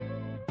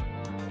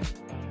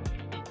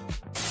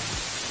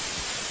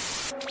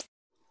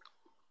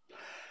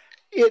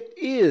It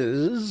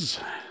is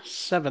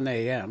 7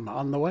 a.m.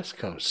 on the West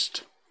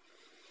Coast,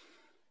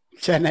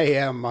 10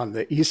 a.m. on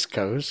the East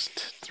Coast,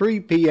 3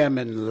 p.m.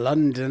 in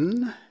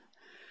London,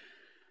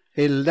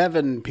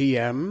 11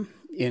 p.m.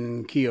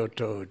 in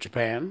Kyoto,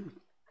 Japan,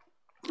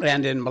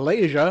 and in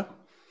Malaysia,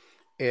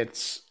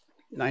 it's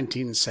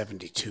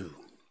 1972.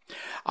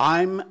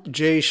 I'm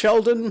Jay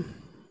Sheldon,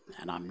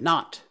 and I'm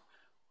not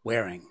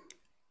wearing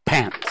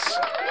pants.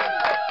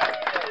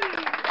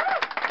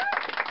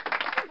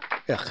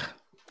 Ugh,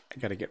 I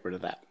gotta get rid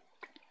of that.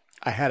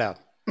 I had a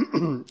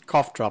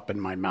cough drop in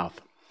my mouth.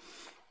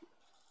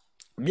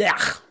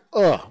 Yuck!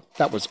 Ugh,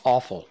 that was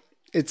awful.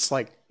 It's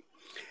like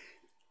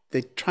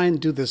they try and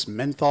do this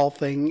menthol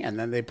thing, and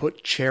then they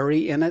put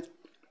cherry in it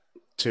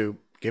to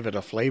give it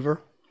a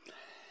flavor.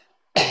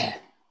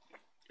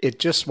 It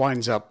just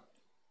winds up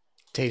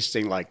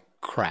tasting like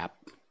crap.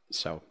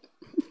 So,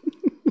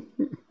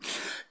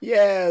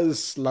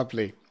 yes,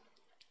 lovely.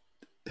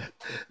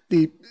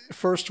 The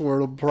first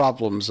world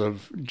problems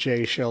of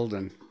Jay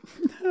Sheldon.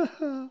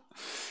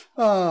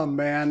 Oh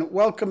man,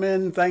 welcome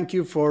in. Thank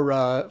you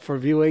for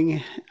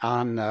viewing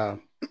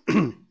on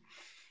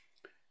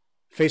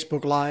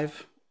Facebook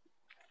Live,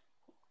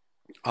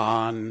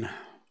 on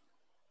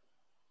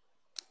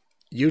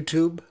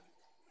YouTube/Jay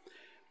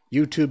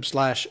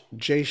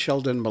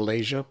Sheldon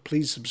Malaysia.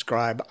 Please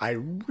subscribe. I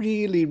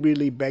really,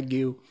 really beg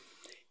you.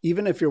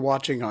 Even if you're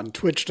watching on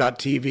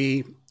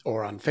Twitch.tv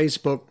or on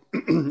Facebook,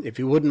 if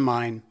you wouldn't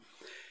mind,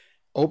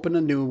 open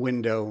a new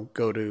window,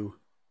 go to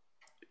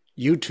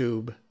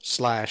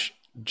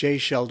YouTube/Jay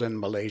Sheldon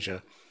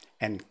Malaysia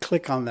and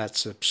click on that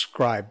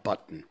subscribe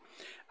button.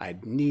 I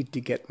need to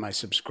get my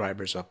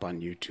subscribers up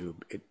on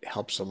YouTube. It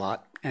helps a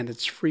lot, and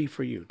it's free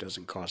for you. It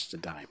doesn't cost a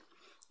dime.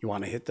 You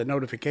want to hit the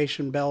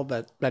notification bell,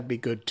 that'd be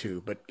good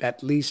too, but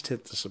at least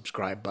hit the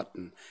subscribe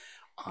button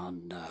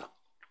on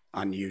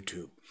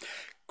YouTube.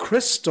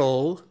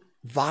 Crystal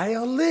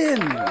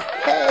Violin.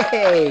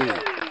 Hey!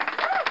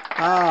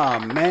 Ah,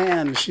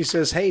 man. She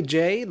says, hey,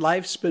 Jay,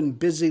 life's been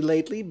busy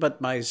lately,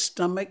 but my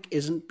stomach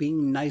isn't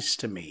being nice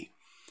to me.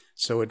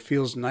 So it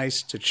feels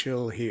nice to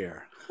chill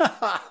here.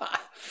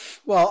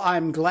 Well,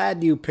 I'm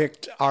glad you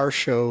picked our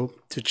show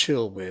to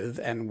chill with,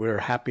 and we're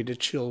happy to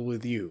chill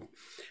with you.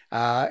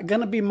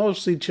 Gonna be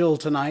mostly chill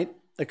tonight.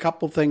 A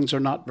couple things are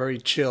not very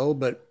chill,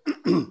 but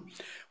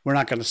we're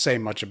not going to say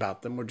much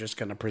about them. We're just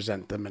going to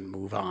present them and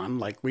move on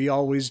like we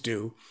always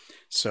do,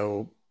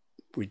 so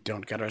we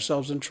don't get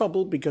ourselves in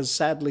trouble, because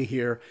sadly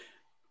here,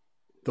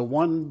 the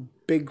one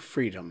big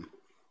freedom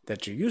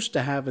that you used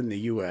to have in the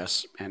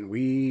U.S., and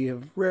we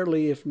have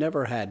rarely, if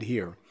never had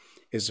here,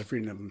 is the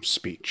freedom of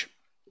speech.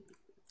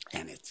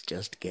 And it's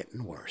just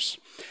getting worse.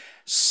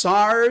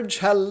 Sarge,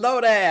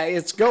 hello there.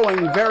 It's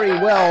going very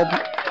well.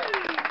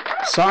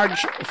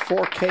 Sarge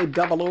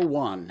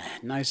 4K001,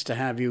 nice to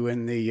have you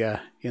in the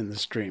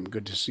stream.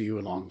 Good to see you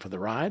along for the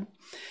ride.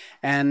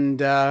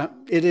 And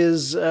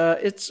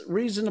it's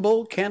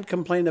reasonable. Can't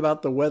complain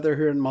about the weather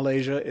here in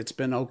Malaysia. It's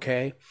been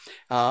okay.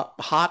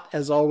 Hot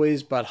as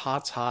always, but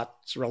hot's hot.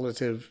 It's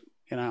relative.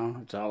 You know,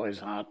 it's always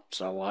hot.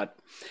 So what?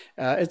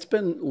 It's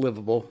been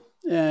livable.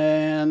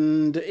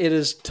 And it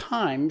is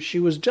time. She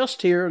was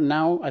just here.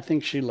 Now I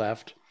think she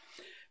left.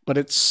 But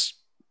it's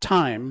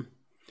time.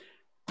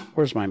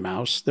 Where's my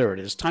mouse? There it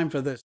is. Time for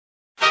this.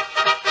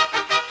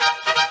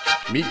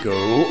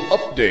 Miko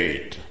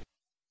Update.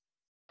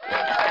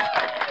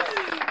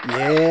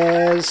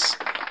 Yes,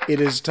 it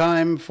is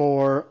time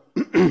for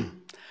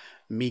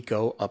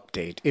Miko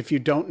Update. If you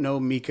don't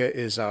know, Mika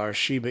is our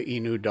Shiba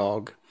Inu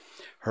dog.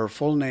 Her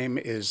full name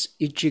is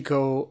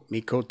Ichiko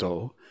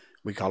Mikoto.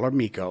 We call her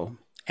Miko.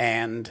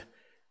 And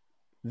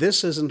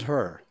this isn't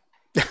her.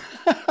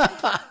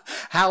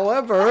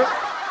 However,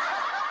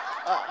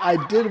 I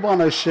did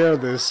want to share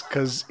this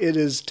because it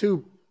is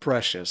too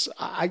precious.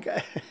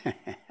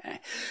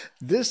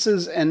 This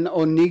is an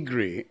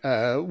onigiri,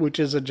 which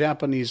is a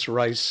Japanese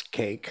rice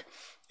cake.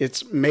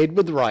 It's made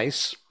with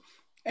rice,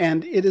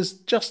 and it is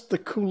just the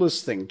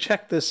coolest thing.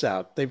 Check this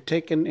out. They've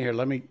taken here.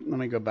 Let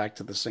me go back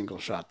to the single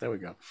shot. There we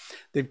go.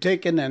 They've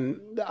taken,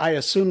 and I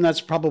assume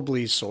that's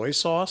probably soy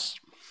sauce,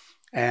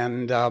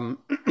 and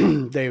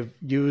they've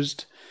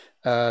used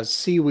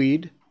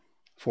seaweed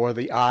for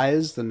the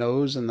eyes, the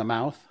nose, and the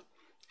mouth.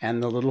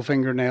 And the little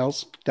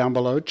fingernails down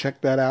below.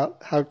 Check that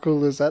out. How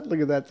cool is that? Look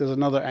at that. There's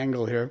another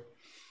angle here.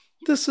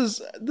 This is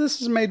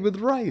made with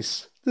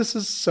rice. This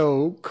is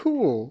so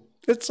cool.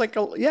 It's like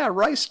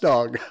rice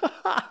dog.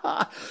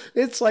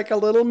 It's like a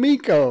little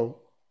Miko.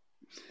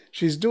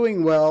 She's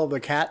doing well. The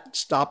cat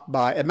stopped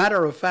by. As a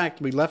matter of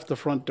fact, we left the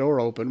front door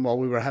open while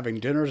we were having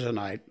dinner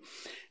tonight.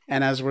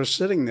 And as we're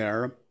sitting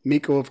there,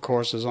 Miko, of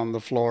course, is on the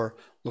floor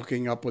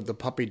looking up with the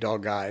puppy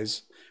dog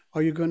eyes.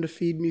 Are you going to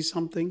feed me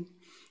something?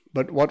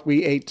 But what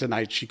we ate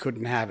tonight, she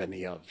couldn't have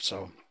any of.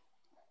 So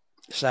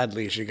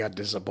sadly, she got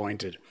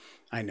disappointed.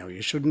 I know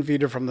you shouldn't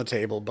feed her from the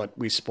table, but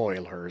we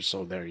spoil her.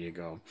 So there you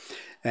go.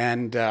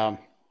 And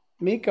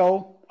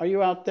Miko, are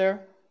you out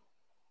there?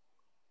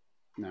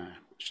 Nah,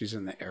 she's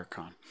in the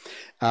aircon.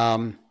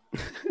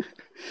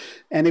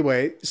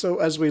 Anyway, so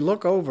as we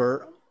look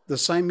over, the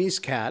Siamese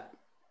cat,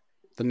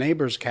 the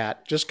neighbor's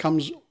cat, just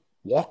comes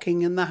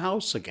walking in the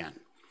house again.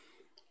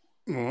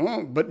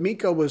 But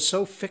Miko was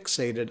so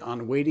fixated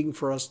on waiting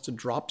for us to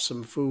drop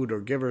some food or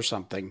give her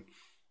something,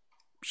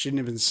 she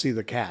didn't even see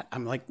the cat.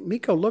 I'm like,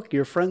 Miko, look,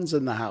 your friend's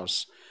in the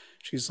house.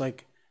 She's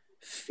like,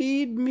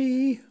 feed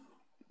me.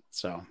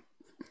 So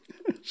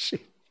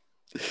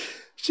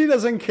she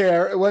doesn't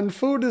care. When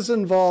food is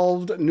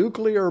involved,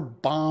 nuclear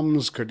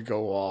bombs could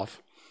go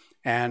off,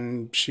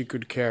 and she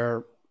could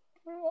care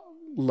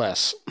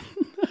less.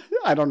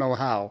 I don't know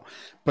how,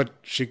 but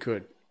she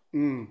could.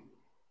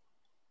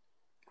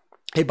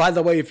 Hey, by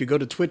the way, if you go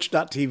to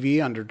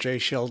twitch.tv under Jay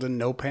Sheldon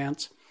No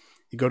Pants,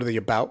 you go to the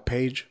About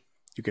page,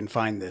 you can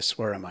find this.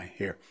 Where am I?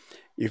 Here.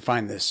 You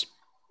find this.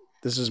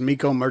 This is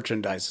Miko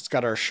merchandise. It's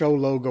got our show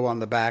logo on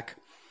the back.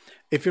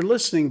 If you're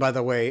listening, by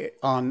the way,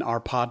 on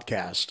our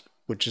podcast,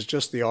 which is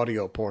just the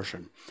audio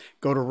portion,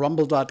 go to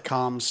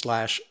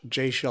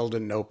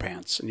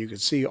rumble.com/JSheldonNoPants, and you can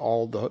see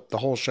all the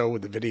whole show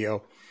with the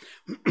video.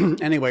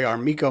 Anyway, our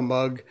Miko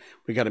mug,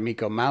 we got a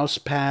Miko mouse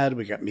pad,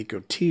 we got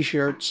Miko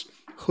t-shirts,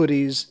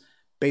 hoodies,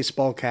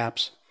 baseball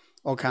caps,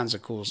 all kinds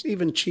of cools,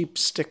 even cheap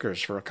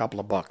stickers for a couple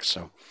of bucks.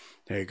 So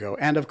there you go.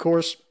 And of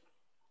course,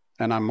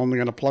 and I'm only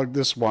going to plug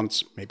this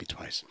once, maybe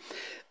twice,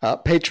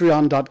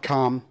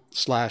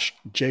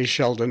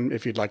 patreon.com/JSheldon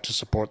if you'd like to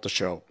support the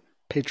show.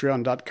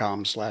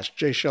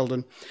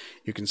 Patreon.com/JSheldon.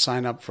 You can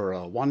sign up for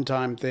a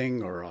one-time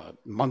thing or a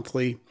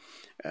monthly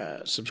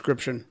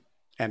subscription,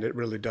 and it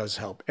really does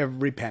help.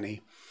 Every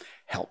penny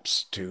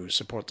helps to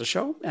support the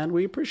show, and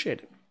we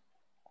appreciate it.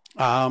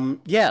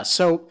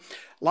 So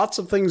lots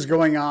of things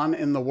going on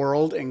in the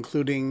world,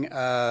 including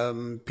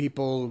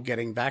people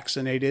getting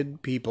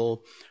vaccinated,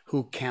 people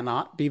who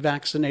cannot be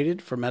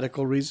vaccinated for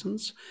medical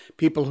reasons,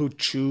 people who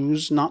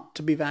choose not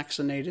to be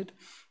vaccinated,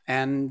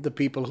 and the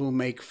people who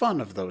make fun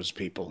of those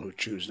people who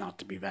choose not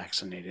to be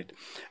vaccinated.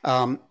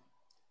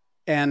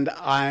 And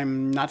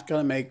I'm not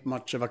going to make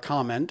much of a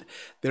comment.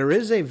 There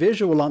is a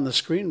visual on the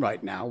screen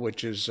right now,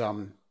 which is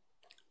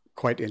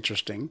quite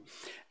interesting,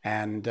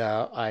 and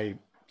I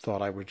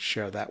thought I would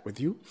share that with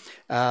you.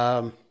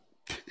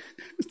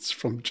 It's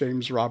from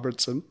James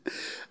Robertson.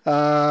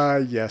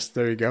 Yes,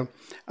 there you go.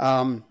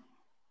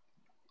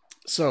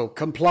 So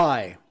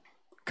comply.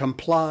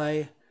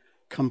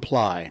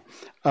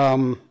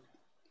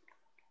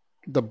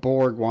 The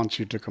Borg wants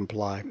you to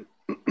comply.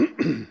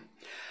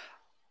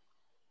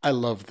 I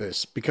love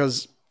this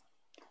because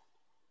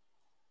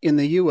in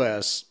the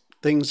U.S.,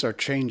 things are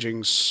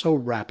changing so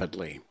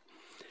rapidly.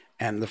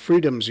 And the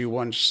freedoms you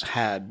once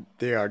had,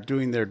 they are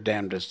doing their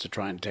damnedest to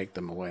try and take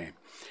them away.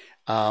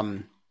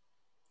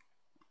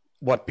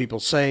 What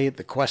people say,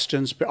 the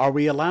questions, are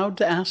we allowed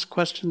to ask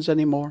questions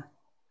anymore?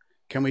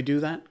 Can we do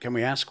that? Can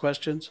we ask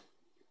questions?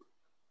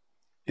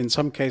 In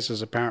some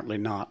cases, apparently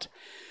not.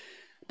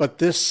 But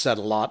this said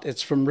a lot.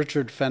 It's from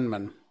Richard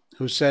Feynman,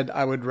 who said,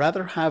 I would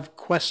rather have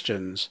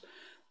questions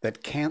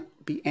that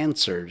can't be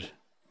answered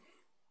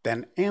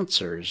than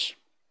answers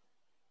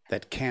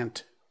that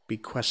can't be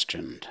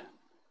questioned.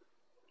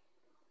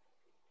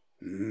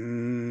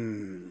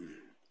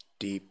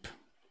 Deep,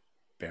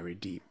 very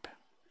deep,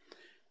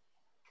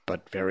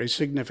 but very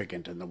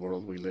significant in the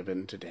world we live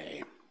in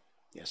today.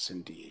 Yes,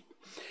 indeed.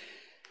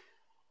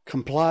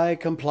 Comply.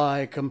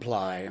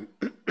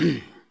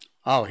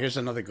 Oh, here's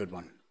another good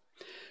one.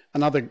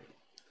 Another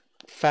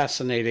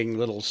fascinating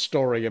little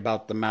story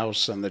about the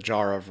mouse and the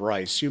jar of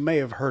rice. You may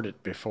have heard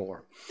it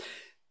before,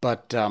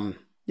 but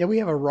we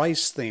have a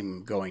rice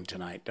theme going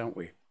tonight, don't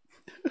we?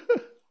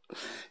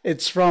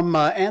 It's from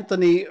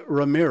Anthony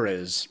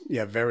Ramirez.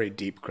 Yeah, very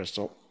deep,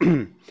 Crystal.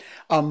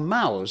 A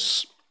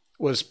mouse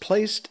was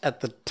placed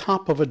at the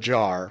top of a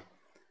jar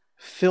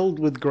filled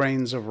with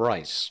grains of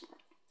rice,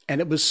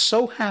 and it was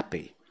so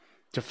happy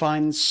to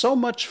find so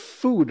much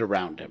food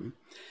around him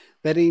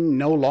that he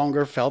no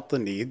longer felt the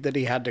need that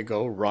he had to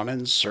go run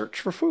and search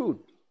for food.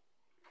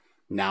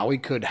 Now he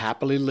could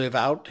happily live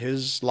out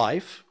his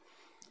life.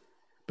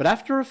 But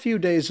after a few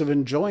days of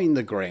enjoying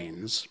the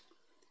grains,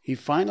 he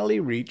finally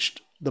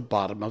reached the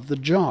bottom of the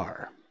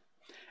jar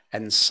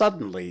and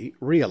suddenly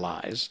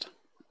realized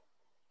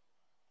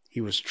he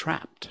was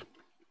trapped.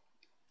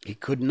 He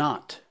could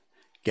not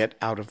get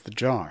out of the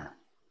jar.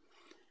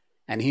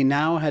 And he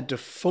now had to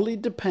fully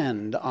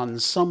depend on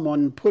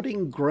someone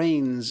putting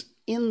grains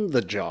in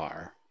the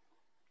jar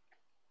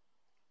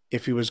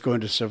if he was going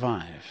to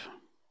survive.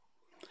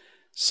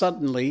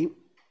 Suddenly,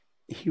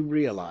 he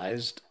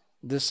realized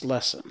this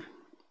lesson.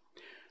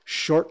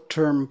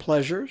 Short-term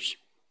pleasures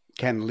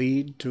can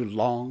lead to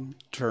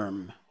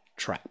long-term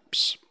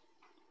traps.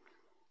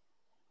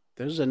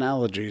 There's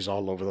analogies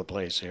all over the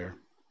place here.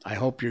 I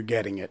hope you're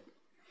getting it.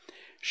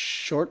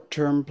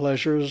 Short-term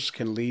pleasures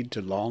can lead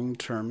to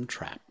long-term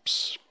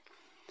traps.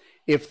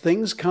 If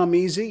things come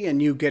easy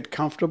and you get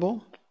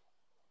comfortable,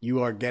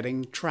 you are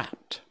getting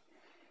trapped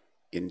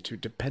into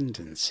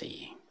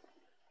dependency.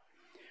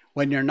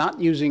 When you're not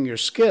using your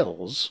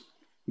skills,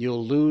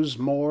 you'll lose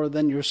more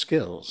than your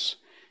skills.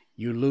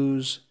 You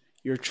lose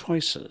your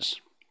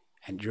choices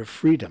and your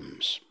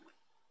freedoms.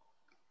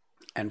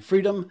 And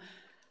freedom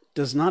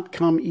does not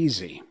come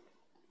easy,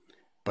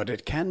 but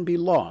it can be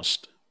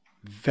lost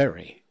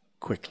very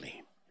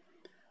quickly.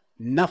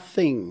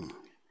 Nothing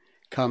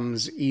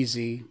comes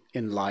easy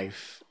in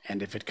life,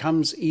 and if it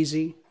comes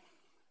easy,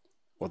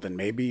 well, then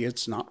maybe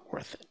it's not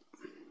worth it.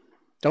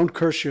 Don't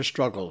curse your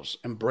struggles,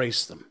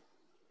 embrace them.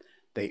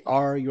 They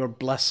are your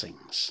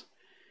blessings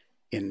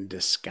in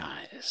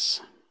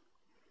disguise.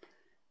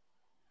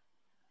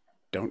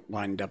 Don't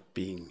wind up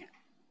being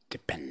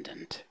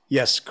dependent.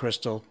 Yes,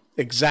 Crystal,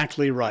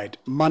 exactly right.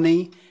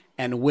 Money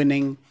and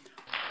winning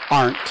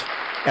aren't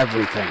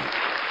everything.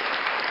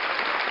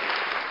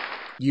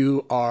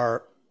 You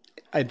are,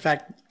 in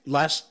fact,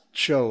 last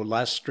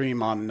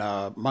stream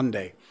on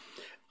Monday,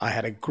 I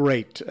had a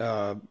great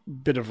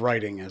bit of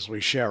writing, as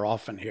we share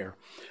often here,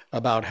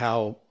 about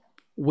how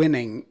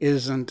winning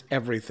isn't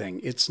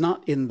everything. It's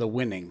not in the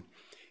winning.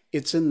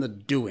 It's in the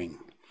doing.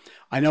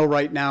 I know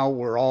right now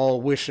we're all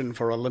wishing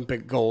for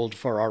Olympic gold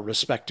for our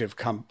respective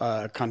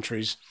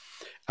countries.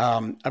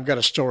 I've got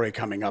a story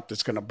coming up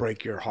that's going to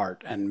break your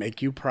heart and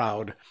make you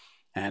proud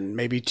and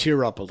maybe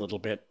tear up a little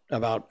bit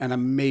about an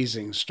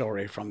amazing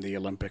story from the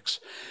Olympics.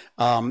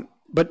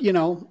 But, you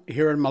know,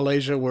 here in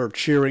Malaysia, we're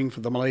cheering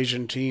for the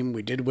Malaysian team.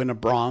 We did win a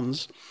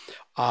bronze.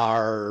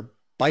 Our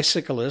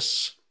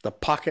bicyclists, the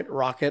Pocket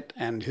Rocket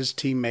and his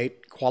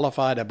teammate,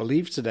 qualified, I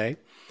believe, today.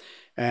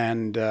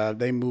 And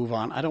they move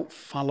on. I don't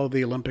follow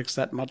the Olympics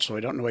that much, so I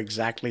don't know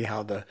exactly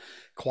how the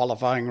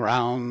qualifying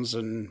rounds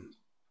and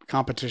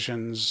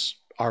competitions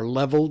are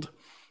leveled.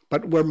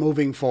 But we're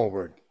moving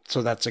forward,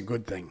 so that's a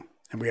good thing.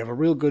 And we have a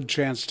real good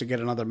chance to get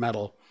another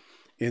medal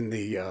in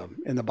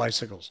the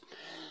bicycles.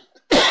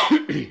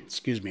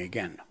 Excuse me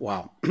again.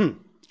 Wow. All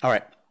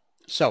right.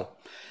 So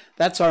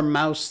that's our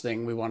mouse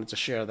thing. We wanted to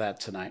share that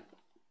tonight.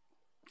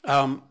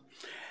 A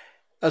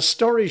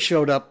story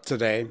showed up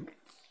today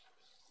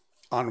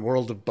on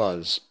World of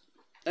Buzz.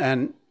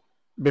 And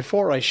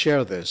before I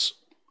share this,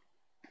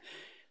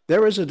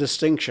 there is a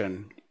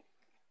distinction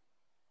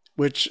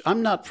which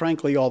I'm not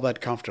frankly all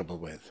that comfortable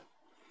with.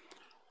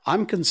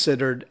 I'm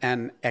considered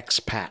an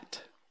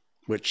expat,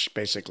 which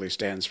basically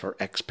stands for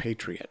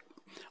expatriate.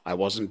 I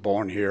wasn't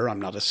born here.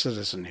 I'm not a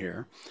citizen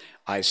here.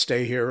 I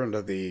stay here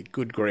under the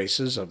good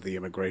graces of the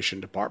Immigration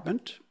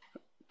Department,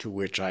 to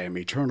which I am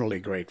eternally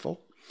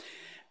grateful.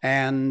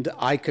 And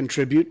I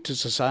contribute to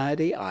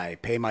society. I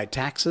pay my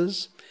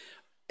taxes.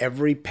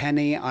 Every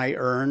penny I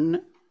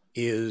earn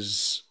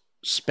is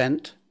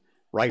spent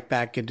right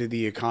back into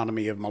the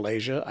economy of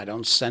Malaysia. I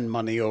don't send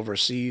money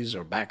overseas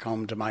or back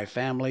home to my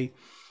family.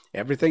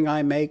 Everything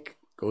I make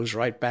goes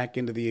right back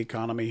into the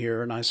economy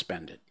here, and I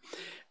spend it.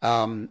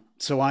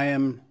 So I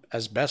am,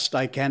 as best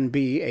I can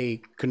be,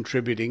 a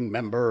contributing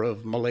member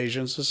of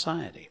Malaysian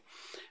society.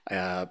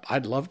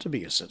 I'd love to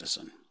be a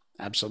citizen.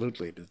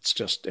 Absolutely. It's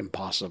just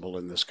impossible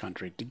in this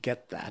country to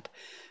get that.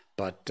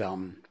 But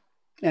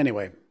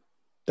anyway,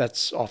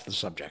 that's off the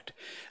subject.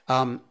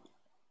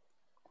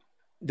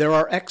 There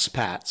are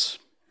expats,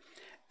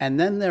 and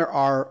then there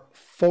are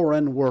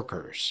foreign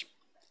workers.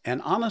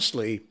 And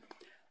honestly,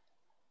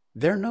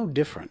 they're no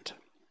different.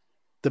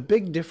 The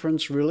big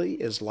difference really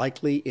is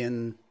likely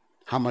in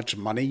how much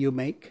money you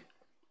make,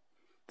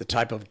 the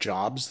type of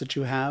jobs that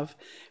you have.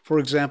 For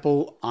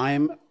example,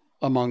 I'm,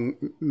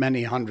 among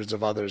many hundreds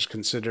of others,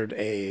 considered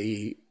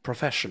a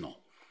professional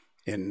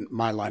in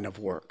my line of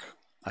work.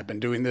 I've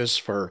been doing this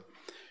for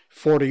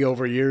 40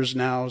 over years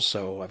now,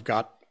 so I've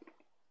got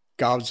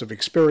gobs of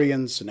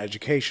experience and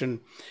education,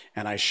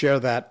 and I share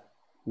that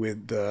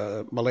with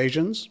the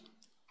Malaysians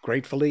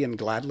gratefully and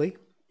gladly.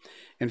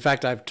 In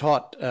fact, I've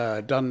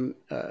done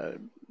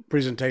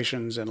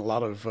presentations in a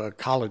lot of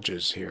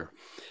colleges here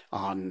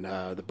on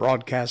the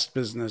broadcast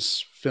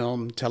business,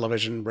 film,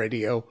 television,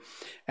 radio,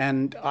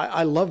 and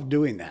I love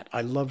doing that.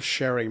 I love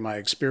sharing my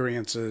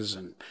experiences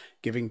and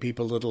giving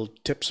people little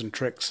tips and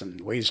tricks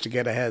and ways to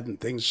get ahead and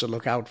things to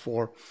look out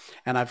for.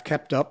 And I've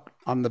kept up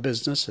on the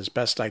business as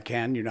best I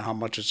can. You know how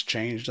much it's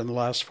changed in the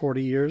last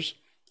 40 years?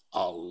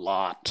 A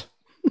lot.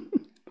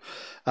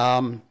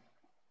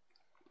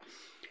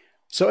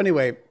 So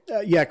anyway,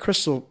 yeah,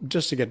 Crystal,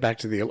 just to get back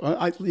to the,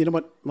 you know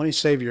what, let me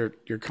save your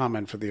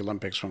comment for the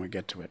Olympics when we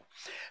get to it.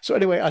 So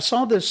anyway, I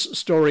saw this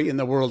story in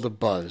the World of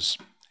Buzz,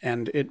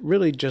 and it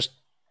really just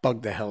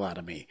bugged the hell out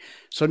of me.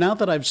 So now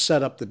that I've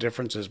set up the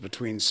differences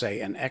between, say,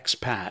 an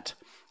expat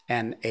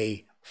and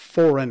a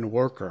foreign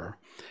worker,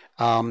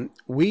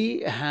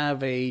 we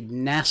have a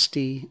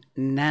nasty,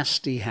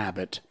 nasty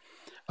habit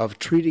of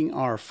treating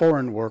our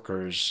foreign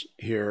workers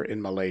here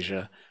in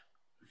Malaysia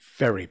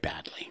very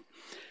badly.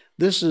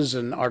 This is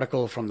an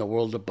article from the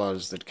World of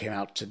Buzz that came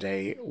out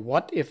today.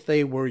 What if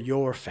they were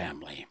your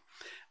family?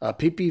 A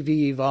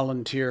PPV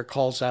volunteer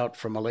calls out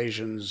for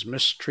Malaysians'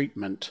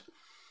 mistreatment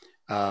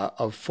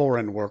of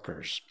foreign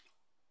workers.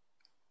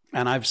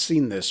 And I've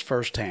seen this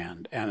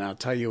firsthand, and I'll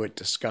tell you, it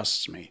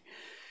disgusts me.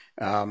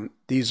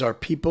 These are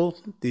people.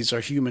 These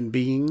are human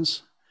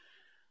beings.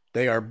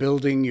 They are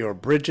building your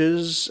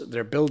bridges.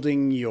 They're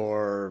building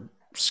your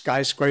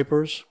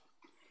skyscrapers.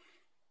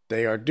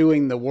 They are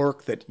doing the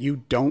work that you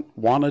don't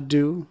want to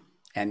do,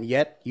 and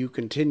yet you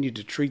continue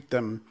to treat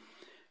them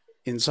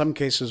in some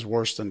cases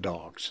worse than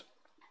dogs.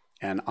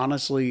 And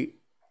honestly,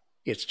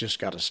 it's just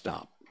got to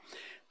stop.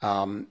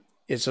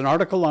 It's an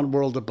article on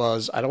World of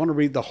Buzz. I don't want to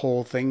read the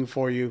whole thing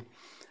for you.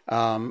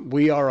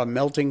 We are a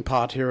melting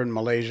pot here in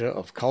Malaysia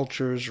of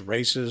cultures,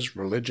 races,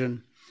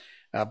 religion.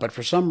 But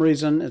for some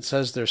reason, it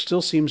says there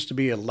still seems to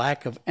be a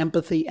lack of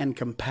empathy and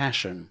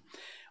compassion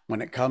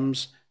when it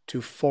comes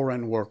to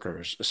foreign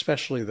workers,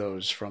 especially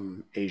those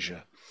from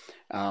Asia.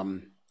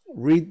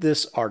 Read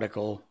this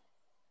article,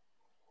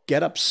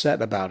 get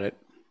upset about it,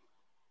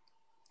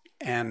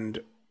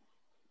 and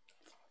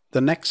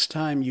the next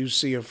time you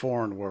see a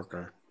foreign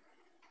worker,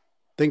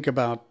 think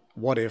about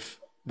what if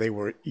they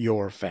were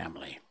your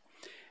family.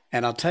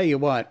 And I'll tell you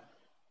what,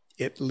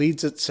 it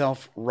leads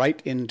itself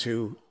right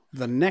into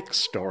the next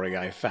story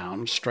I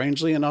found,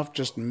 strangely enough,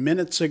 just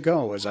minutes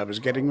ago as I was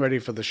getting ready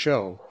for the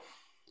show.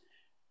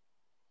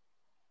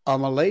 A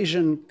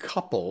Malaysian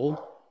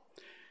couple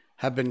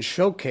have been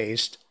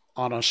showcased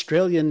on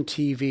Australian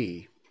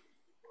TV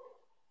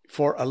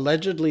for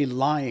allegedly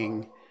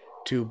lying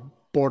to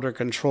border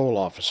control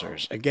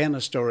officers. Again,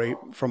 a story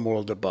from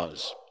World of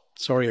Buzz.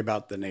 Sorry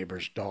about the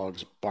neighbor's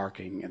dogs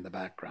barking in the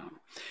background.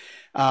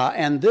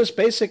 And this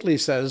basically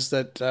says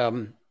that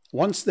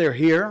once they're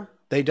here,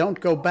 they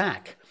don't go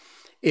back.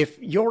 If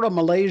you're a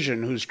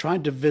Malaysian who's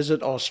tried to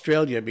visit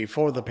Australia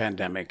before the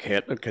pandemic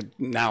hit, could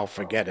now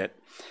forget it,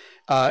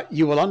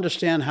 you will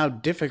understand how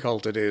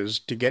difficult it is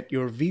to get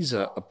your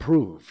visa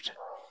approved.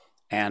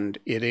 And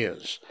it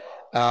is.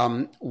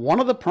 One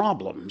of the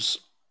problems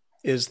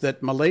is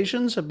that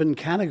Malaysians have been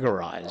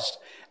categorized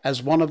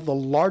as one of the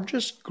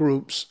largest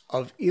groups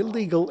of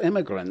illegal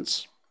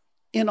immigrants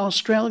in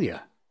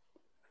Australia.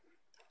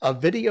 A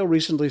video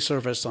recently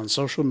surfaced on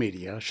social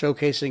media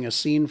showcasing a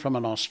scene from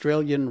an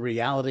Australian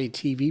reality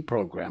TV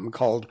program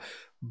called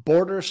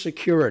Border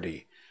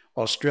Security,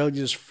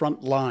 Australia's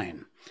Front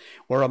Line,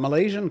 where a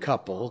Malaysian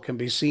couple can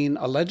be seen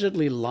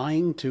allegedly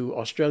lying to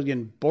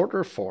Australian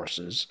border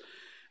forces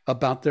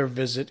about their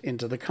visit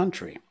into the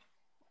country.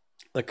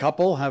 The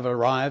couple have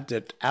arrived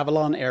at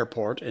Avalon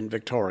Airport in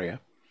Victoria,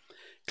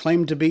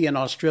 claimed to be in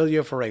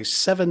Australia for a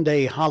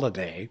 7-day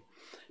holiday,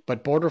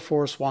 but Border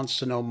Force wants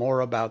to know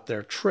more about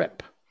their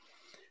trip.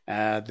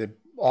 The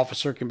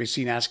officer can be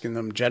seen asking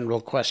them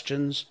general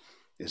questions.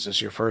 Is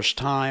this your first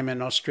time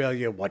in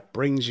Australia? What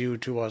brings you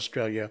to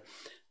Australia?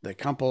 The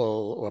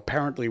couple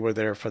apparently were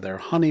there for their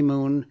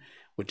honeymoon,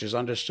 which is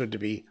understood to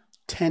be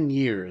 10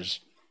 years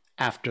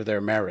after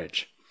their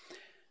marriage.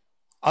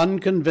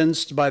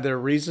 Unconvinced by their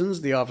reasons,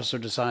 the officer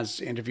decides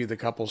to interview the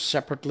couple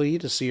separately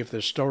to see if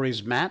their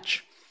stories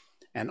match,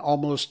 and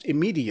almost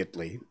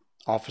immediately,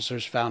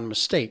 officers found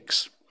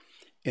mistakes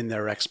in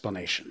their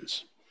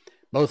explanations.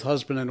 Both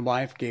husband and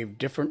wife gave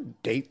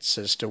different dates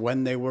as to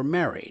when they were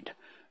married,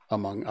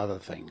 among other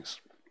things.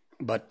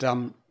 But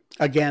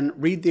again,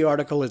 read the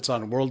article. It's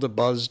on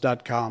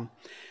worldofbuzz.com,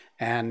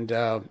 and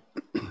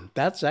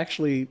that's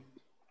actually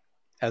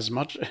as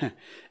much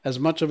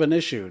of an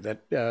issue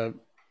that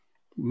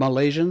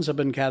Malaysians have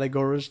been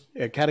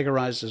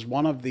categorized as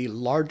one of the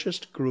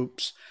largest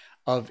groups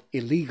of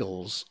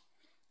illegals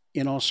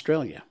in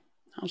Australia.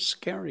 How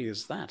scary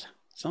is that?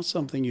 It's not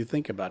something you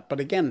think about. But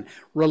again,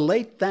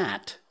 relate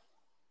that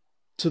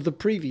to the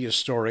previous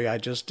story I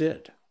just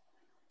did.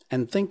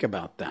 And think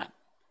about that.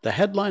 The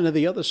headline of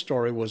the other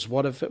story was,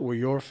 what if it were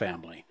your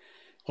family?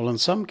 Well, in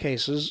some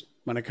cases,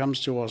 when it comes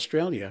to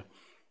Australia,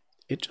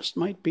 it just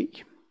might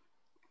be.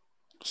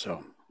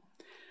 So,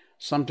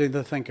 something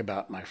to think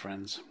about, my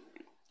friends.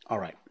 All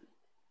right.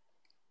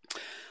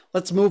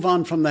 Let's move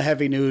on from the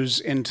heavy news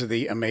into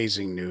the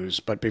amazing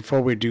news. But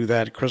before we do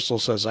that, Crystal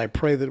says, I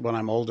pray that when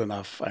I'm old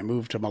enough, I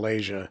move to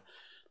Malaysia,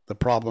 the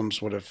problems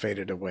would have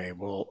faded away.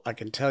 Well, I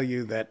can tell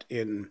you that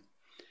in,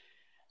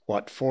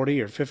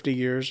 40 or 50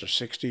 years or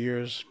 60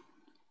 years?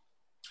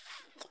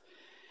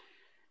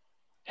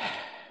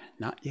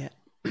 Not yet.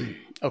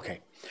 Okay.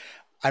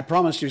 I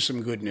promised you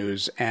some good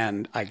news,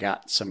 and I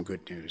got some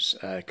good news.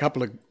 A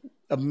couple of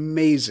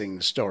amazing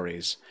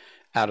stories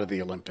out of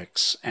the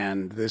Olympics,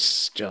 and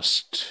this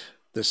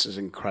is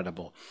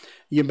incredible.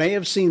 You may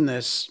have seen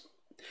this,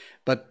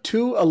 but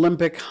 2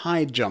 Olympic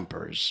high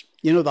jumpers,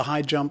 you know the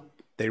high jump,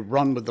 they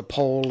run with the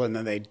pole and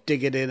then they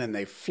dig it in and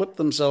they flip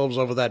themselves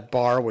over that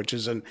bar, which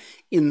is an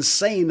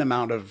insane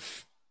amount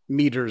of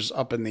meters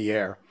up in the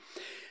air.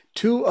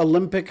 2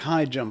 Olympic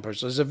high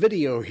jumpers. There's a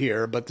video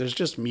here, but there's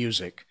just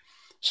music.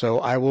 So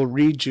I will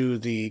read you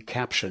the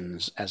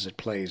captions as it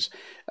plays.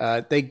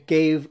 They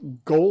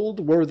gave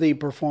gold-worthy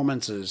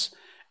performances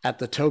at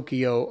the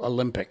Tokyo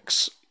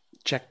Olympics.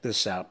 Check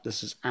this out.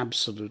 This is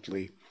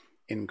absolutely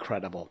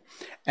incredible.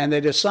 And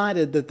they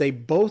decided that they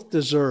both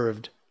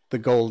deserved the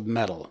gold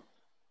medal.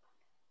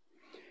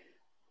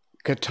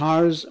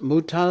 Qatar's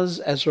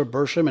Mutaz Ezra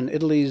Bersham and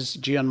Italy's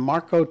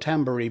Gianmarco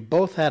Tamburi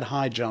both had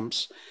high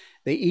jumps.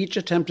 They each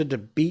attempted to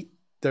beat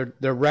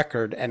their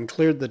record and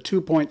cleared the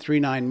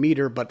 2.39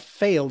 meter, but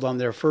failed on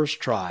their first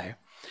try.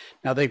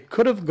 Now, they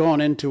could have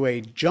gone into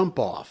a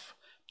jump-off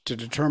to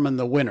determine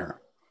the winner,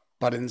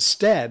 but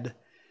instead,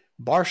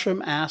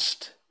 Barsham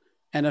asked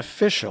an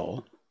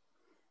official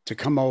to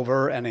come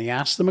over, and he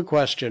asked them a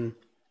question: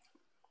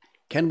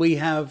 can we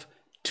have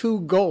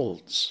 2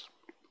 golds?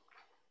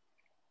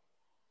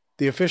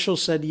 The official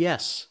said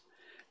yes,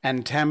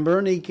 and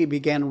Tamburni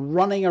began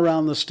running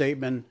around the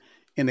stadium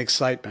in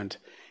excitement.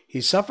 He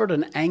suffered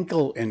an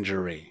ankle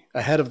injury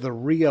ahead of the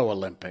Rio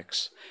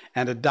Olympics,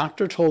 and a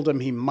doctor told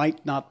him he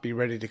might not be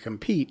ready to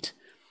compete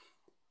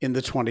in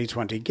the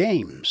 2020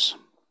 Games.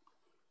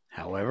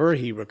 However,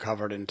 he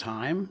recovered in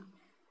time.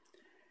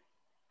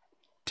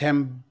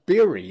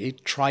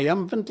 Tamberi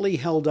triumphantly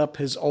held up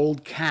his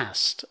old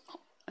cast.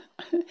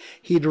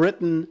 He'd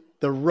written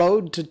 "The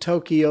Road to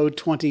Tokyo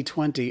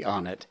 2020"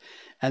 on it,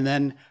 and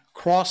then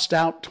crossed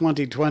out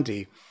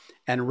 2020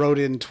 and wrote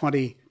in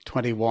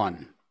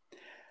 2021.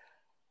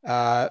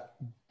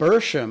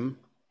 Bersham,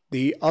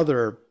 the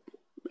other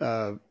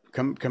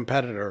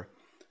competitor,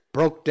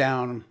 broke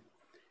down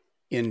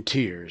in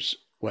tears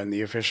when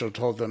the official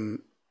told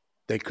them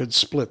they could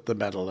split the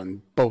medal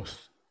and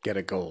both get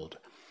a gold.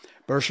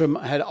 Bersham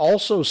had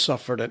also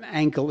suffered an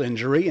ankle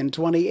injury in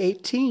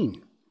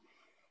 2018,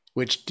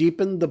 which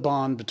deepened the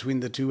bond between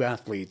the 2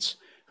 athletes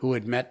who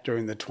had met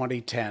during the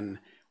 2010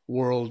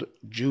 World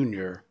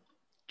Junior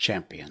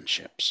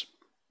Championships.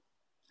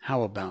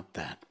 How about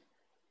that?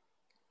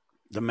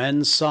 The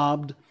men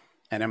sobbed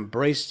and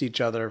embraced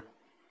each other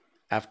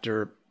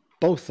after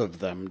both of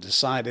them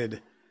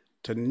decided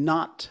to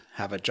not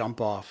have a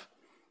jump off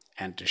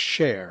and to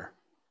share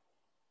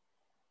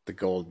the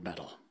gold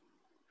medal.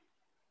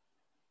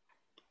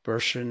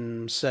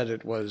 Bersham said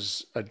it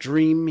was a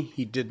dream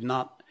he did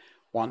not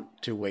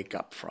want to wake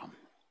up from.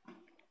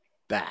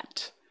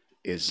 That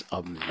is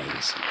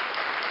amazing.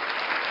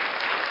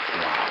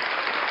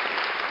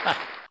 Wow.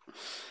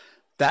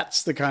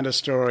 That's the kind of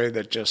story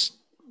that just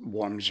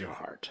warms your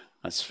heart.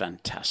 That's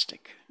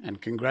fantastic.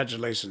 And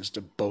congratulations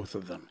to both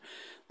of them.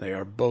 They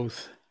are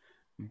both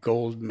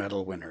gold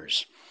medal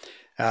winners.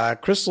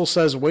 Crystal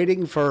says,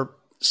 waiting for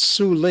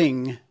Su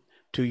Ling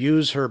to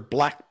use her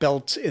black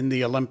belt in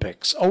the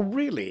Olympics. Oh,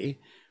 really?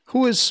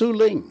 Who is Su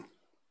Ling?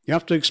 You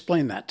have to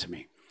explain that to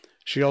me.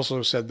 She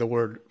also said the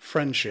word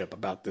friendship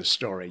about this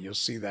story. You'll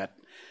see that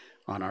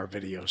on our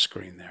video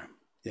screen there.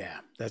 Yeah,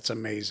 that's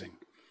amazing.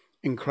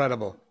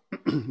 Incredible.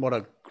 What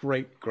a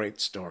great,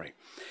 great story.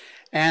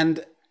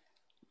 And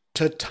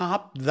to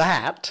top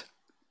that,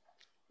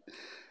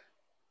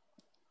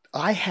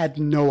 I had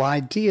no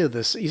idea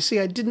this. You see,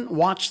 I didn't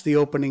watch the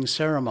opening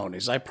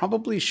ceremonies. I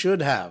probably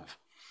should have.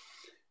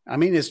 I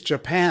mean, it's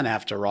Japan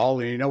after all,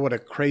 and you know what a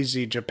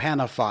crazy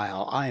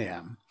Japanophile I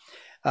am.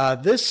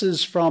 This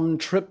is from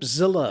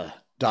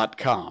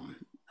Tripzilla.com.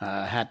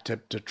 Hat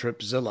tip to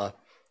Tripzilla.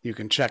 You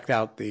can check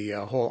out the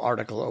whole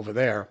article over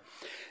there.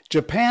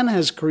 Japan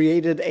has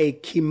created a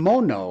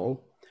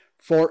kimono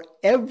for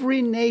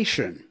every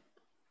nation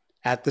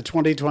at the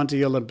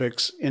 2020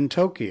 Olympics in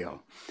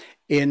Tokyo.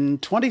 In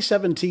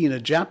 2017, a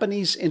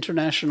Japanese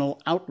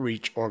international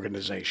outreach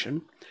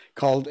organization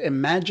called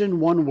Imagine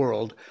One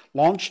World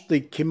launched the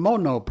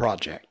Kimono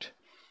Project.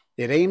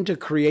 It aimed to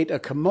create a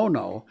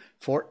kimono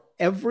for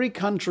every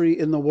country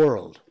in the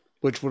world,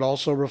 which would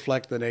also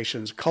reflect the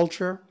nation's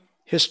culture,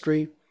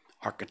 history,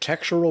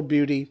 architectural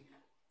beauty.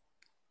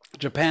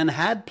 Japan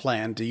had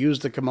planned to use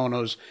the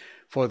kimonos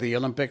for the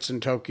Olympics in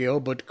Tokyo,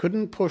 but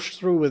couldn't push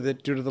through with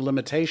it due to the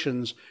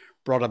limitations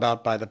brought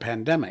about by the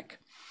pandemic.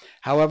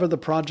 However, the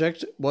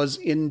project was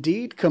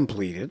indeed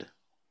completed,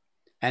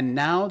 and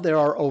now there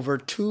are over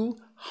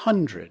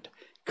 200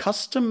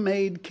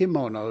 custom-made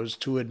kimonos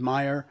to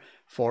admire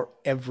for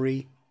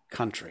every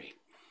country.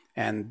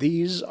 And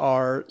these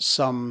are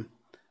some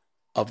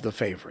of the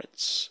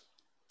favorites.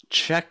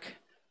 Check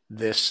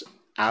this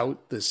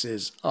out. This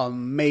is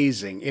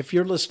amazing. If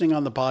you're listening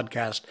on the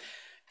podcast,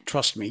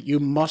 trust me, you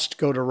must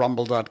go to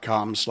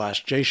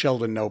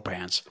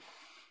rumble.com/JSheldonNoPants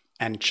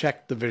and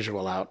check the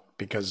visual out,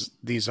 because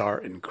these are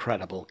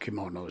incredible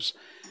kimonos.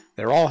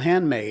 They're all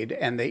handmade,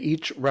 and they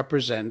each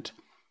represent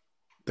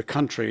the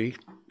country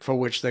for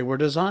which they were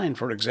designed.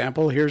 For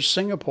example, here's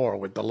Singapore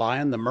with the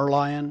lion, the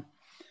merlion,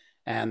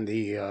 and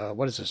the,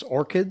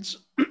 orchids?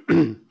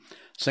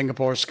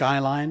 Singapore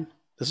skyline.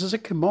 This is a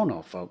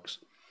kimono, folks.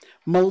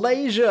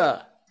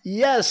 Malaysia,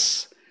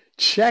 yes,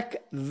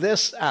 check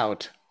this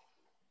out.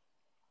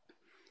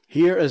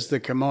 Here is the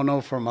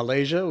kimono for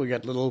Malaysia. We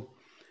got little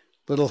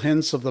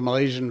hints of the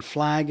Malaysian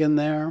flag in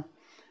there.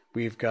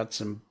 We've got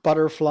some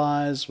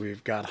butterflies.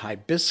 We've got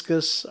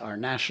hibiscus, our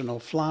national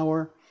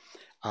flower.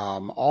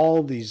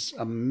 All these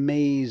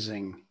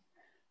amazing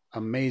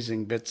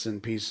bits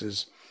and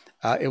pieces.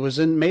 It was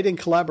made in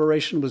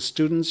collaboration with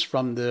students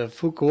from the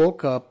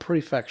Fukuoka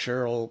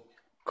Prefectural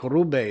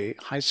Korube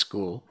High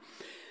School.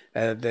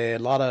 A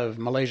lot of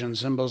Malaysian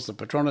symbols. The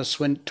Petronas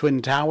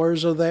Twin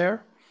Towers are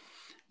there.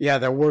 Yeah,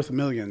 they're worth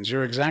millions.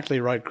 You're exactly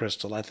right,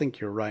 Crystal. I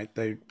think you're right.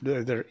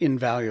 They're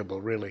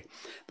invaluable, really.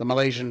 The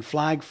Malaysian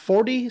flag.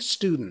 40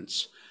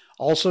 students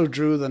also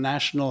drew the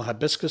national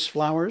hibiscus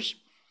flowers,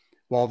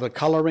 while the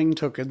coloring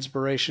took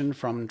inspiration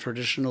from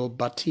traditional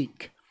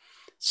batik.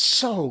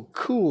 So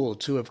cool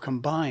to have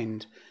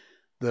combined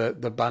the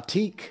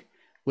batik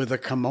with a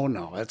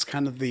kimono. That's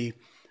kind of the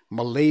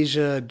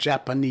Malaysia,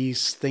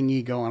 Japanese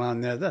thingy going on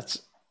there.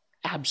 That's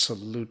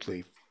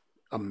absolutely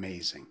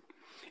amazing.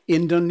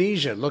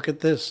 Indonesia, look at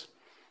this.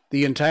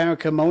 The entire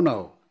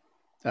kimono,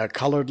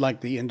 colored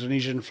like the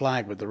Indonesian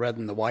flag with the red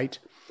and the white,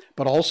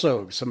 but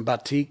also some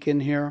batik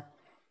in here.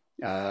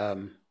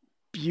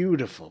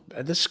 Beautiful.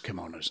 This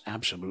kimono is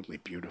absolutely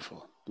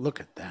beautiful. Look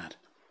at that.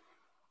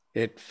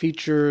 It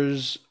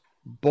features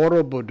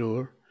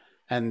Borobudur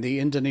and the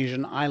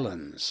Indonesian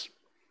islands.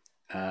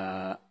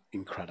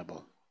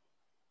 Incredible.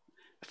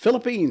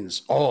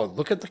 Philippines. Oh,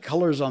 look at the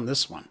colors on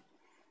this one.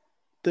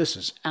 This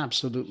is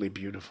absolutely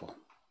beautiful.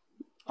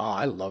 Oh,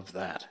 I love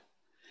that.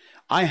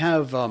 I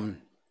have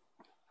in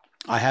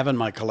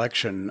my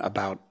collection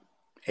about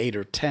 8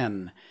 or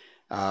 10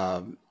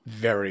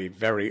 very,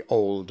 very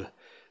old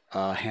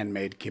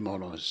handmade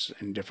kimonos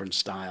in different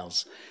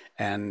styles.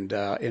 And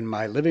in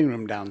my living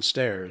room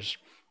downstairs,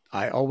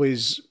 I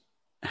always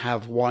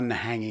have one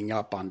hanging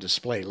up on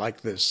display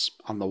like this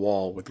on the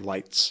wall with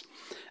lights.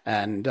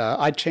 And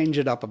I change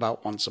it up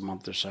about once a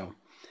month or so.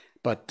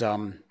 But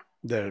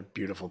they're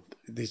beautiful.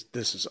 This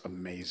is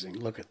amazing.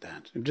 Look at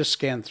that. And just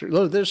scan through.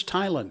 Look, there's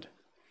Thailand.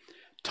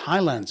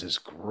 Thailand's is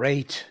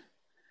great.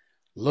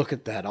 Look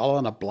at that, all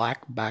on a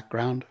black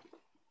background.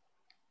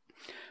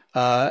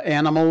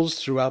 Animals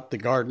throughout the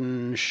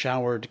garden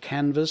showered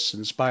canvas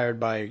inspired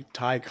by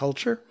Thai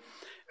culture.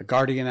 A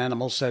guardian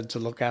animal said to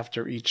look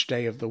after each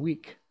day of the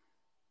week.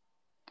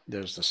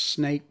 There's the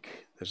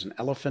snake. There's an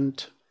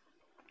elephant.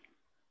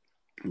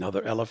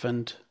 Another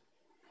elephant.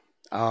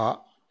 I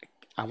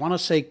want to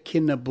say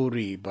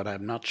Kinaburi, but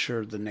I'm not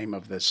sure the name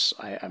of this.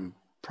 I'm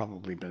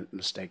probably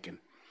mistaken.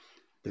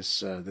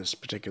 This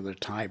particular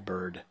Thai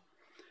bird.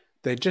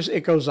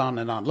 It goes on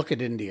and on. Look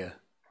at India.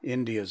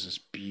 India's is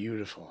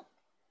beautiful.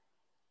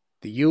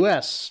 The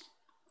U.S.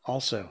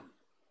 also,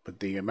 with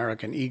the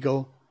American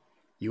eagle,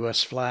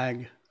 U.S.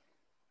 flag,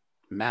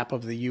 map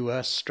of the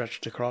U.S.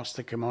 stretched across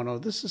the kimono.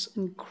 This is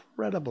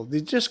incredible.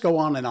 They just go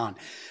on and on.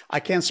 I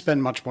can't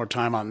spend much more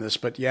time on this,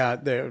 but yeah,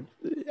 they're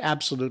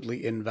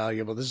absolutely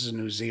invaluable. This is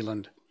New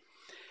Zealand.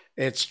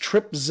 It's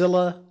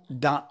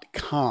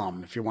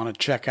tripzilla.com if you want to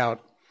check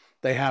out.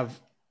 They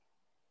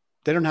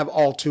don't have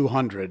all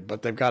 200,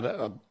 but they've got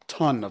a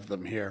ton of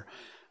them here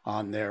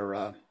on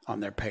their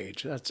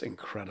page. That's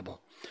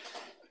incredible.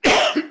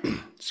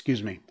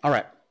 Excuse me. All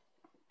right.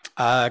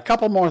 A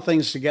couple more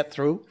things to get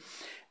through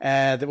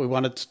that we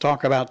wanted to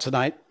talk about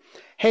tonight.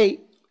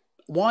 Hey,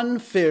 one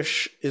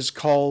fish is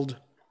called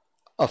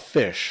a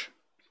fish.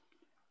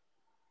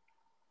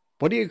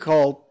 What do you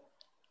call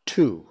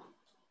 2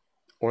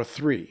 or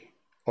 3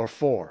 or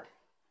 4?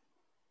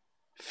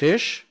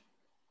 Fish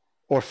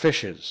or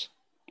fishes?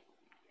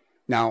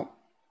 Now,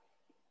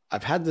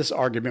 I've had this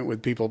argument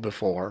with people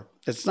before.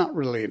 It's not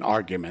really an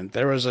argument.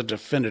 There is a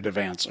definitive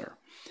answer.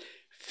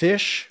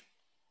 Fish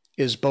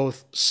is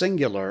both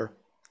singular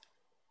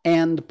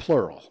and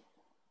plural.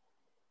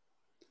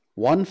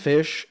 One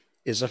fish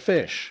is a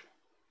fish.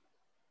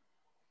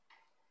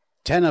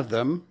 10 of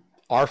them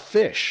are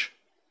fish.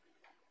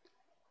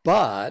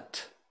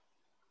 But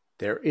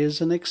there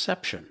is an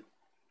exception.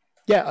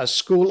 Yeah, a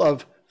school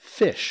of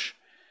fish,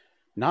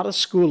 not a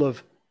school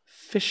of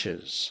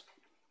fishes.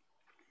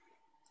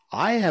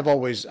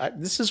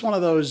 This is one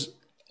of those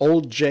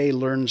old Jay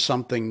learned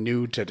something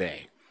new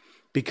today,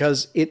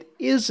 because it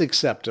is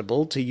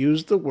acceptable to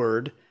use the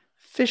word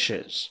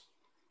fishes.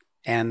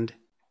 And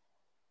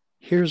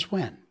here's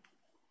when.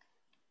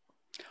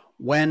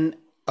 When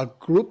a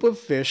group of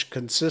fish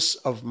consists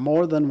of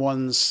more than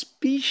one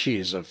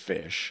species of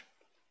fish,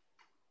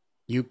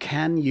 you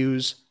can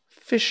use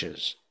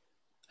fishes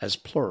as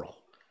plural.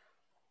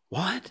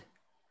 What?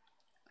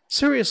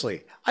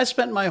 Seriously, I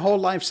spent my whole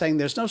life saying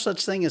there's no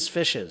such thing as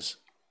fishes.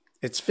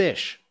 It's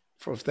fish.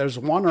 For if there's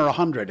 1 or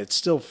 100, it's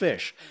still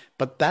fish.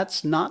 But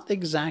that's not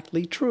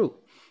exactly true.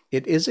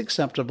 It is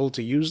acceptable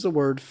to use the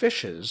word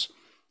fishes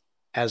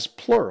as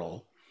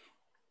plural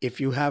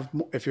if you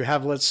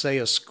have, let's say,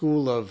 a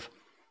school of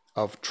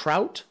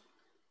trout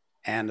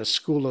and a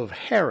school of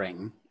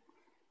herring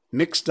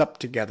mixed up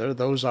together.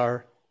 Those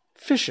are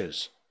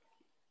fishes.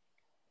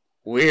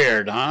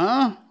 Weird,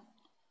 huh?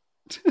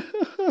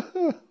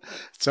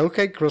 It's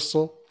okay,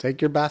 Crystal.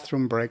 Take your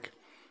bathroom break.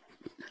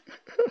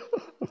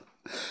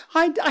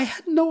 I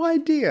had no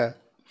idea.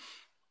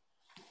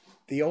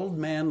 The old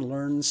man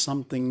learned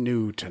something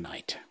new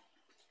tonight.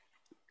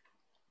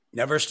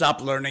 Never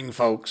stop learning,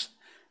 folks.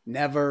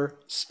 Never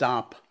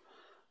stop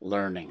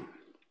learning.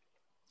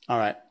 All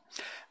right.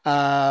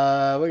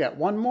 We got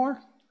one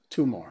more,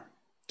 two more.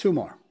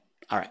 All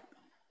right.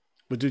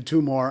 We'll do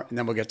 2 more, and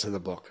then we'll get to the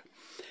book.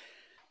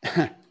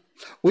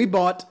 We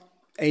bought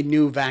a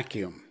new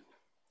vacuum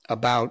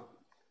about,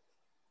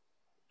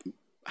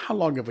 how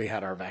long have we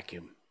had our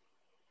vacuum?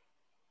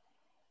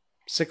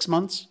 6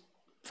 months?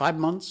 5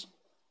 months?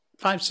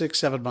 5, 6,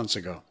 7 months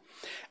ago.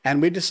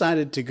 And we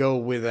decided to go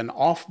with an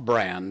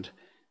off-brand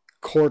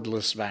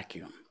cordless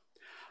vacuum.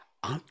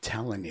 I'm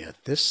telling you,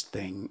 this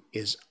thing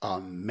is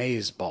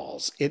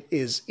amazeballs. It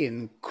is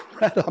incredible.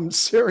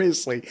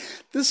 Seriously,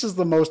 this is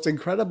the most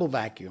incredible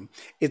vacuum.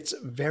 It's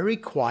very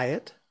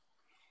quiet.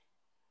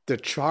 The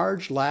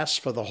charge lasts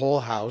for the whole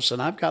house,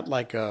 and I've got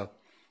like a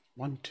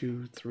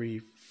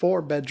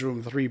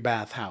 4-bedroom,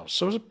 3-bath house.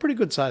 So it's a pretty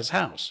good sized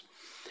house.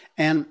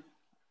 And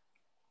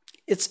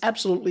it's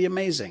absolutely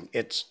amazing.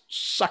 Its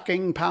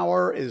sucking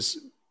power is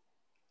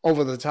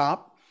over the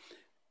top,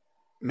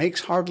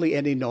 makes hardly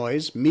any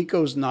noise.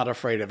 Miko's not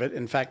afraid of it.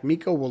 In fact,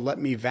 Miko will let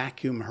me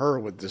vacuum her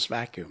with this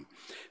vacuum.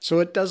 So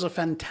it does a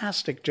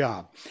fantastic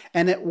job.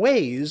 And it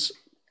weighs,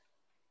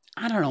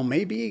 I don't know,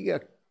 maybe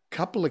a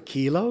couple of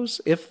kilos,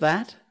 if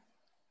that.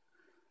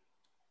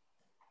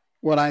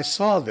 When I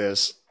saw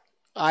this,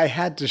 I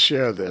had to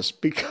share this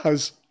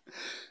because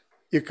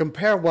you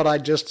compare what I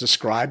just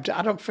described.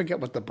 I don't forget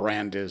what the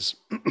brand is.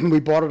 We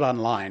bought it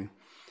online.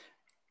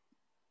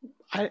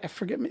 I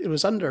forget, it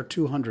was under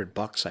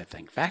 $200, I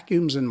think.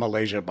 Vacuums in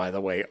Malaysia, by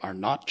the way, are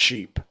not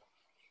cheap.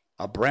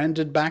 A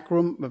branded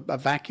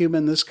vacuum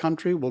in this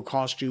country will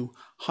cost you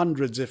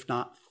hundreds, if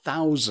not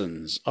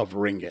thousands, of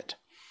ringgit.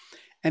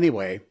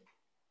 Anyway,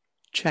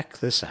 check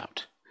this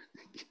out.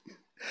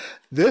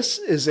 This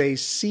is a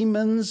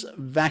Siemens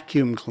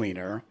vacuum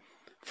cleaner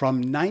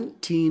from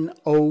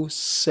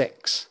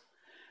 1906.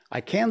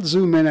 I can't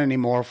zoom in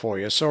anymore for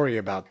you. Sorry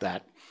about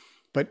that.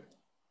 But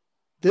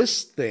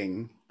this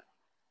thing,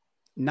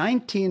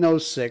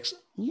 1906,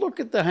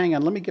 hang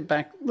on, let me get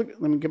back.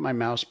 Let me get my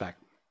mouse back.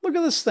 Look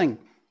at this thing.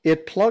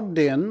 It plugged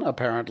in,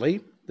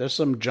 apparently. There's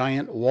some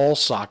giant wall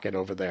socket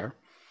over there.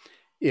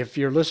 If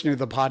you're listening to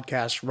the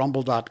podcast,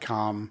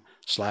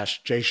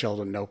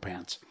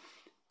 rumble.com/JSheldonNoPants.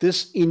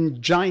 This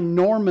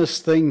ginormous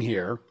thing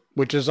here,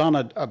 which is on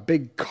a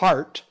big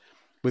cart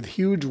with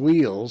huge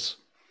wheels,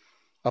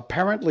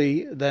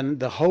 apparently then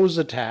the hose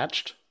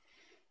attached,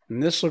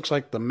 and this looks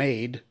like the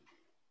maid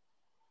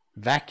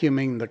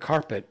vacuuming the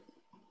carpet.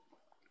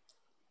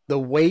 The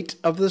weight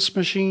of this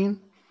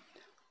machine,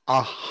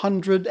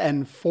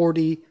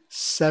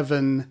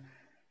 147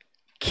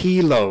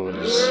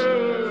 kilos.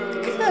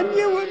 Can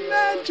you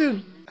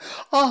imagine?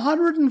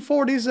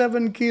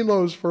 147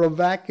 kilos for a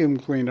vacuum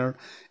cleaner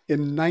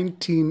in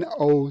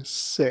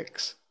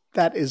 1906.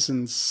 That is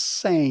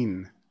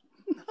insane.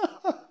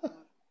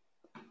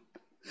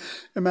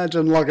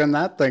 Imagine lugging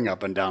that thing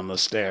up and down the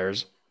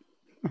stairs.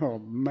 Oh,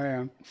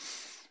 man.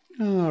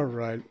 All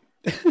right.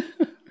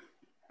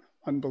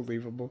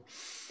 Unbelievable.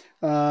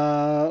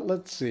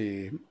 Let's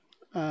see.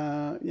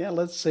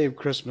 Let's save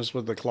Christmas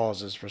with the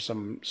clauses for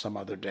some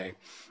other day.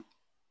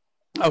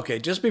 Okay,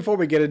 just before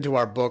we get into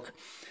our book,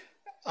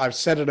 I've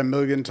said it a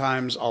million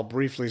times. I'll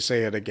briefly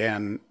say it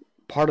again.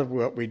 Part of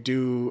what we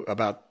do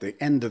about the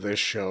end of this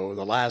show,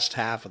 the last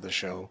half of the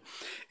show,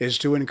 is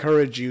to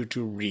encourage you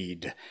to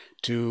read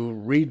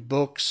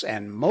books,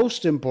 and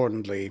most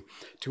importantly,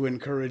 to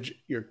encourage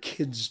your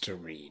kids to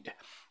read.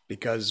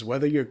 Because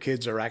whether your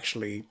kids are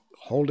actually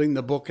holding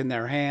the book in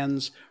their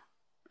hands,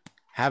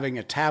 having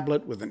a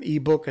tablet with an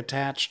ebook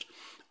attached,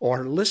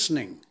 or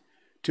listening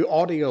to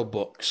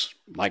audiobooks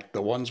like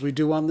the ones we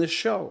do on this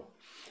show,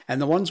 and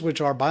the ones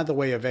which are, by the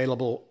way,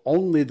 available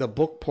only the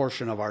book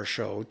portion of our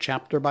show,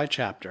 chapter by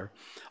chapter,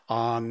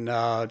 on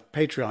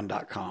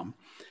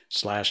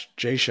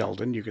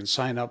patreon.com/JSheldon. You can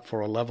sign up for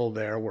a level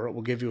there where it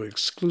will give you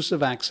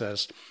exclusive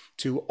access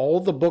to all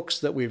the books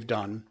that we've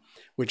done,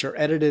 which are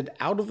edited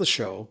out of the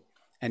show,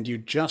 and you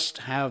just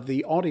have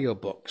the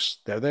audiobooks.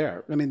 They're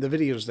there. I mean, the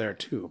video's there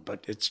too,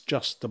 but it's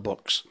just the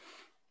books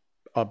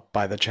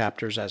by the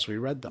chapters as we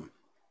read them.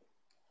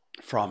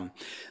 From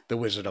The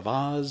Wizard of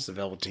Oz, The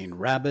Velveteen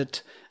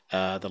Rabbit,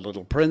 The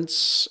Little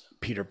Prince,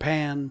 Peter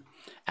Pan,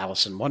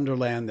 Alice in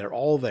Wonderland, they're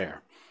all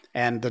there.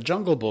 And the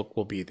Jungle Book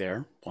will be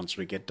there once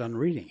we get done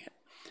reading it.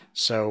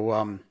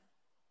 So,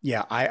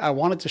 I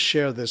wanted to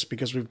share this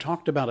because we've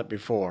talked about it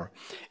before.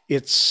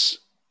 It's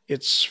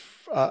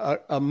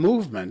a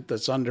movement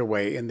that's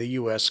underway in the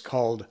U.S.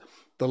 called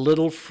the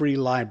Little Free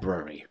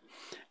Library.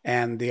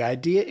 And the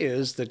idea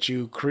is that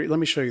you create, let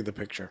me show you the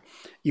picture.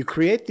 You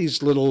create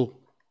these little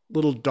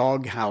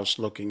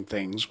doghouse-looking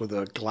things with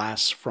a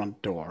glass front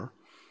door.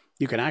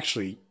 You can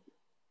actually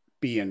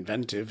be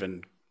inventive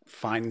and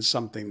find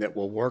something that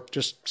will work.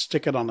 Just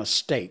stick it on a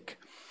stake.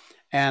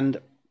 And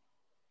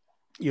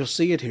you'll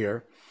see it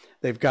here.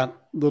 They've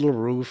got little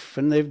roof,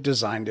 and they've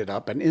designed it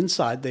up. And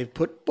inside, they've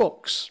put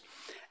books.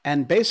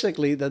 And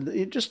basically,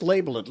 you just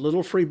label it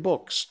Little Free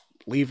Books.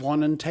 Leave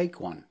one and take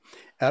one.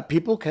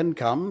 People can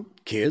come,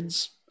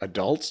 kids,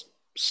 adults,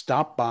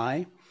 stop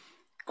by,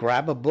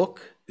 grab a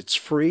book. It's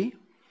free.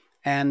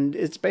 And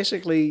it's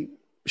basically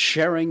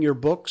sharing your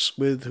books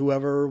with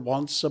whoever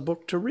wants a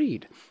book to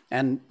read.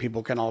 And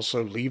people can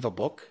also leave a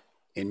book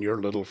in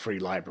your little free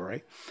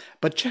library.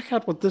 But check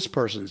out what this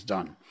person's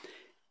done,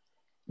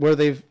 where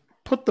they've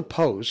put the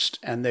post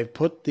and they've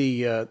put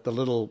the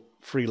little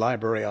free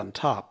library on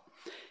top.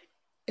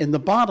 In the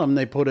bottom,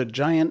 they put a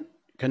giant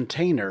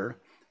container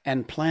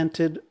and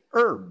planted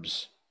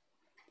herbs.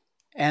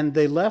 And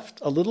they left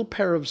a little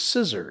pair of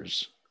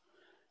scissors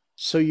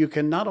so you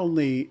can not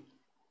only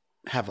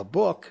have a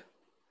book,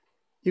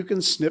 you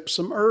can snip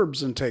some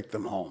herbs and take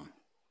them home.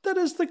 That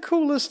is the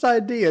coolest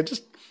idea.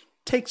 Just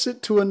takes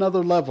it to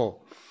another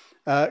level.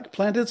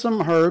 Planted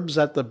some herbs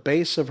at the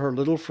base of her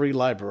little free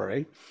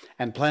library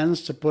and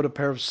plans to put a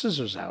pair of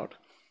scissors out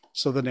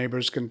so the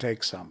neighbors can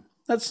take some.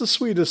 That's the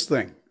sweetest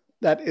thing.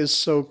 That is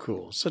so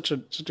cool. Such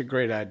a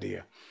great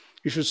idea.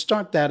 You should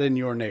start that in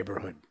your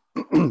neighborhood.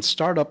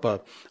 Start up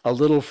a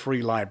little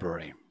free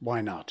library.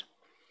 Why not?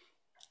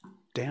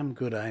 Damn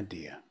good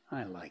idea.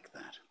 I like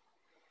that.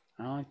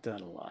 I like that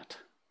a lot.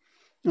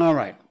 All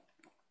right.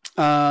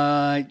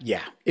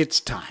 Yeah, it's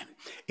time.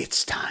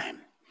 It's time.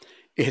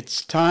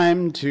 It's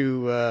time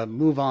to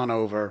move on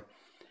over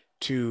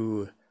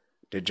to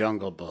the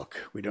Jungle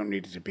Book. We don't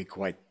need it to be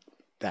quite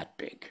that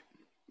big.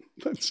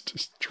 Let's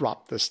just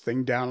drop this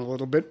thing down a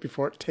little bit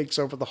before it takes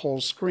over the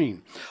whole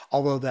screen.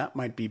 Although that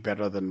might be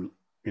better than,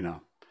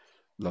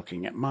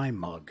 looking at my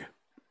mug.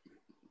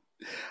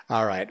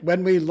 All right.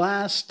 When we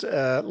last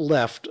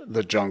left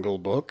the Jungle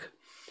Book,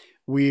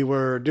 we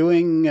were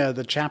doing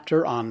the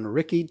chapter on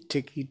Rikki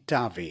Tikki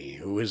Tavi,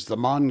 who is the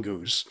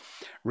mongoose.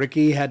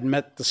 Rikki had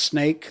met the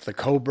snake, the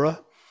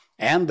cobra,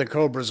 and the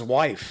cobra's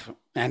wife,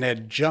 and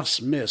had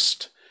just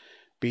missed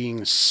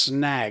being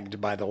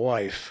snagged by the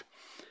wife.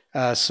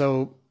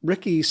 So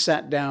Rikki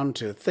sat down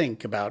to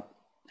think about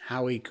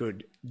how he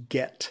could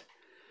get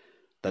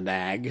the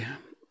nag,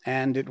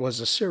 and it was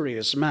a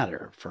serious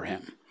matter for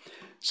him.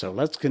 So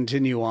let's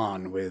continue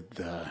on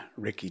with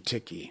Rikki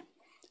Tikki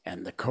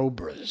and the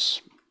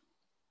cobras.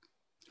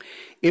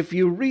 If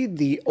you read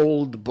the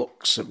old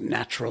books of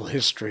natural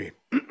history,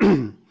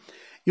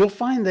 you'll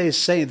find they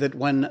say that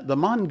when the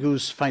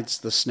mongoose fights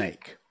the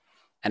snake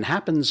and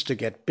happens to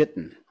get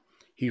bitten,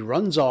 he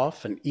runs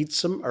off and eats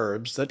some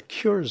herbs that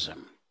cures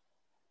him.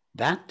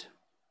 That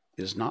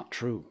is not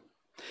true.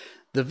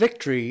 The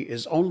victory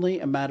is only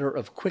a matter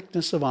of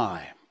quickness of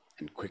eye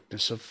and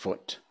quickness of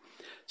foot.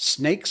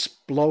 Snakes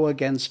blow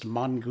against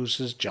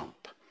mongooses'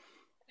 jump,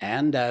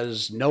 and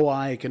as no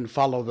eye can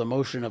follow the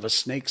motion of a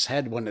snake's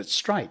head when it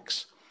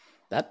strikes,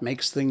 that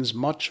makes things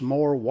much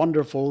more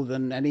wonderful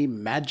than any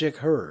magic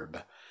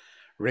herb.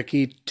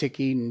 Rikki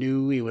Tikki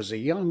knew he was a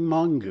young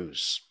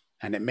mongoose,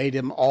 and it made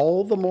him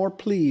all the more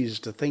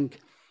pleased to think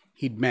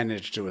he'd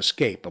managed to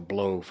escape a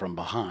blow from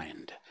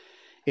behind.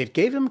 It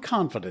gave him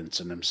confidence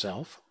in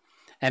himself,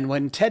 and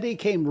when Teddy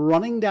came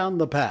running down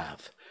the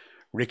path,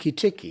 Rikki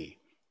Tikki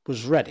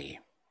was ready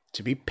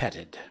to be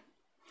petted.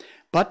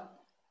 But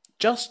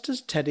just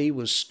as Teddy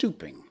was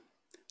stooping,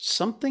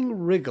 something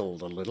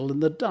wriggled a little in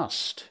the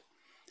dust,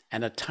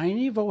 and a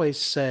tiny voice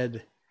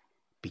said,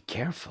 "Be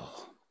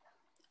careful,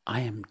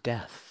 I am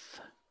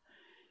Death."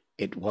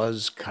 It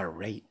was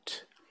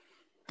Karait,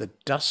 the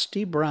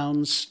dusty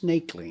brown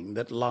snakeling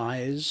that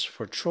lies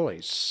for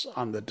choice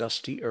on the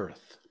dusty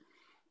earth,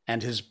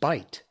 and his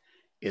bite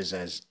is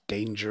as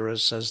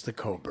dangerous as the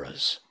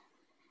cobra's.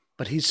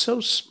 But he's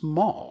so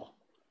small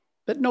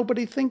that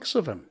nobody thinks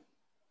of him,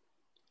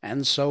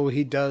 and so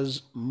he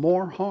does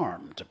more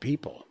harm to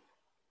people.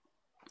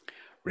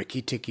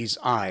 Rikki Tikki's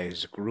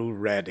eyes grew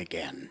red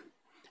again,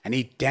 and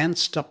he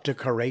danced up to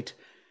Karait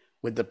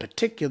with the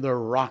particular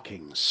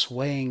rocking,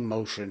 swaying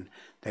motion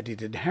that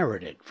he'd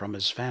inherited from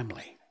his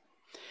family.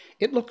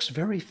 It looks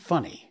very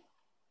funny,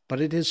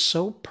 but it is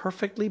so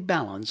perfectly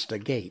balanced a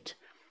gait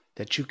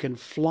that you can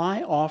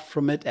fly off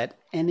from it at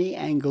any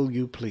angle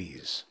you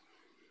please.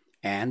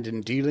 And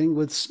in dealing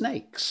with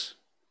snakes,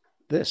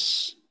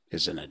 this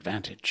is an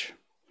advantage.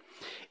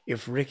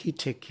 If Rikki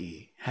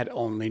Tikki had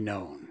only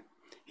known,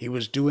 he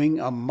was doing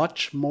a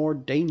much more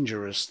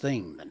dangerous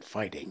thing than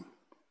fighting.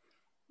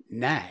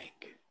 Nag.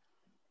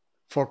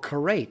 For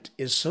Karait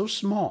is so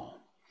small,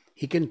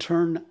 he can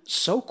turn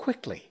so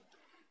quickly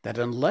that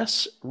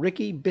unless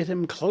Rikki bit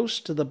him close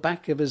to the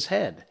back of his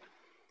head,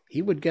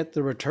 he would get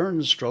the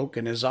return stroke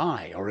in his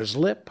eye or his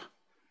lip.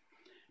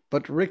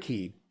 But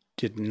Rikki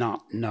did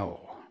not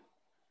know.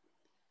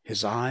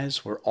 His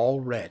eyes were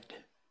all red,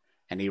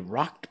 and he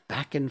rocked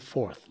back and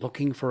forth,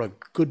 looking for a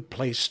good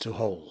place to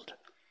hold.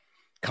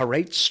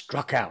 Karait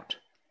struck out.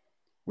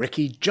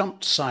 Rikki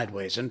jumped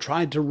sideways and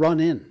tried to run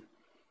in,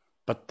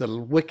 but the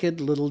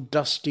wicked little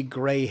dusty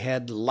gray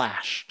head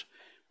lashed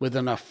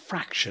within a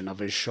fraction of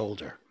his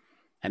shoulder,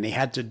 and he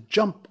had to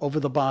jump over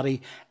the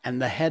body,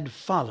 and the head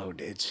followed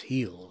its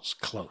heels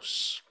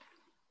close.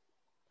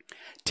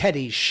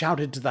 Teddy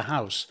shouted to the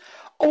house,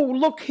 "Oh,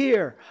 look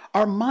here!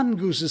 Our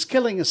mongoose is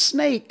killing a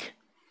snake!"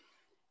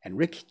 And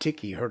Rikki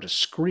Tikki heard a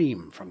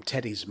scream from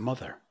Teddy's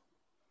mother.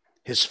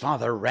 His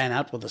father ran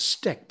out with a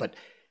stick, but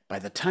by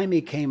the time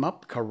he came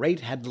up,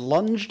 Karait had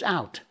lunged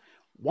out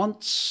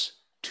once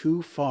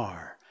too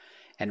far,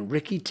 and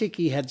Rikki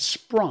Tikki had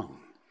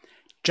sprung,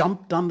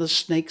 jumped on the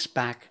snake's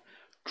back,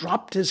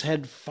 dropped his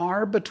head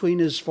far between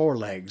his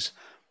forelegs,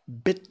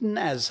 bitten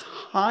as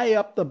high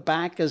up the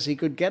back as he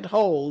could get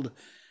hold,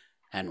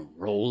 and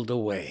rolled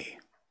away.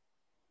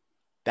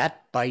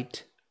 That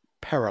bite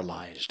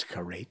paralyzed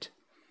Karait,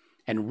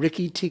 and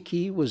Rikki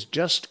Tikki was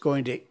just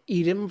going to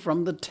eat him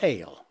from the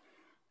tail,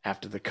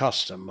 after the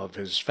custom of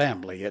his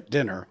family at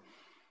dinner,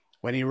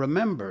 when he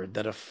remembered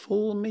that a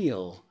full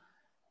meal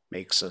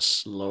makes a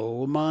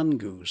slow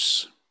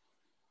mongoose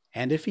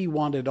and if he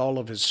wanted all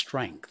of his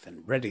strength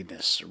and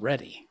readiness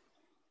ready,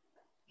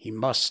 he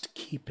must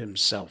keep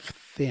himself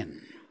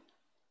thin.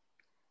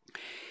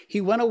 He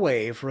went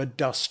away for a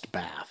dust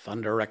bath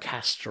under a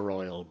castor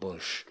oil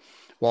bush,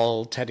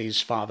 while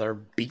Teddy's father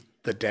beat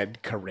the dead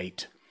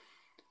Karate.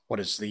 What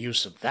is the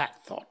use of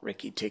that, thought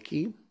Rikki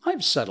Tikki.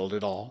 I've settled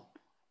it all.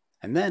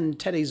 And then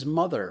Teddy's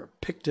mother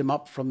picked him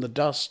up from the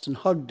dust and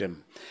hugged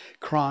him,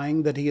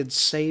 crying that he had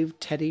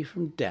saved Teddy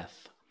from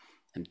death.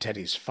 And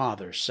Teddy's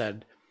father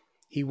said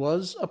he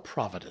was a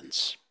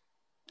providence.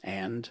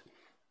 And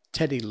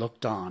Teddy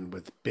looked on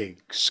with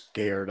big,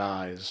 scared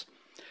eyes.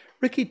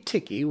 Rikki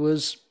Tikki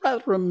was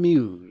rather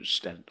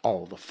amused at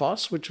all the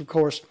fuss, which, of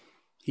course,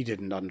 he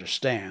didn't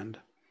understand.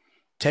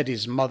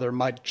 Teddy's mother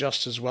might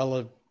just as well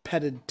have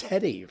petted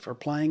Teddy for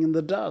playing in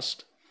the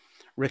dust.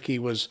 Rikki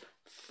was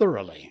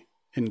thoroughly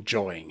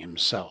enjoying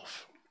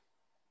himself.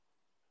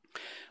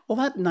 Well,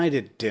 that night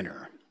at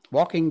dinner,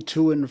 walking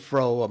to and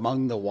fro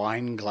among the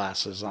wine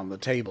glasses on the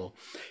table,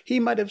 he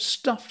might have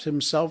stuffed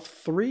himself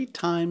 3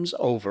 times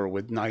over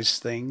with nice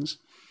things,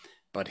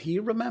 but he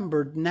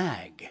remembered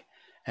Nag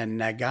and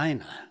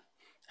Nagaina,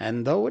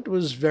 and though it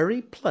was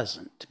very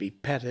pleasant to be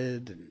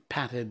petted and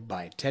patted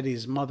by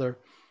Teddy's mother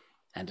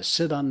and to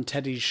sit on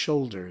Teddy's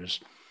shoulders,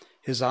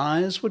 his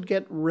eyes would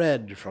get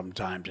red from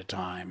time to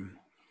time,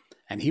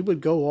 and he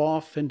would go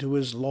off into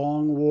his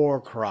long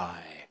war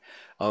cry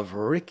of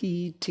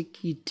Rikki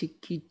Tikki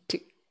Tikki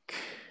Tick.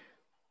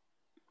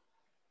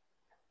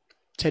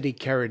 Teddy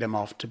carried him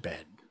off to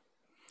bed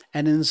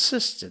and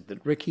insisted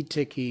that Rikki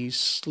Tikki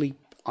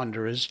sleep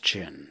under his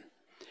chin.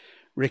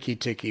 Rikki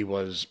Tikki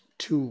was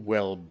too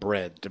well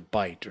bred to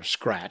bite or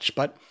scratch,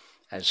 but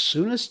as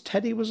soon as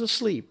Teddy was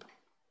asleep,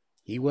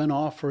 he went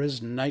off for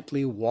his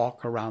nightly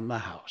walk around the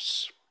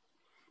house.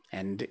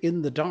 And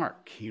in the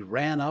dark he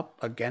ran up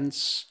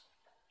against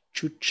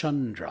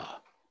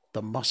Chuchundra,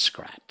 the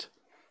muskrat,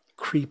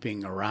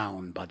 creeping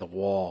around by the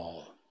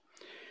wall.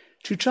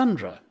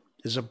 Chuchundra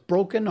is a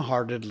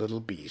broken-hearted little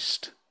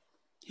beast.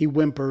 He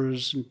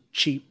whimpers and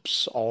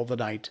cheeps all the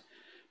night,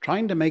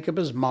 trying to make up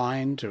his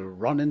mind to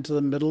run into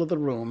the middle of the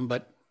room,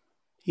 but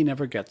he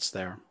never gets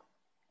there.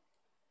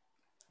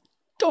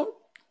 "Don't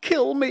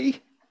kill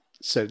me,"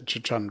 said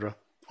Chuchundra,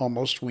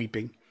 almost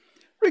weeping.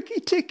 "Rikki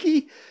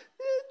Tikki,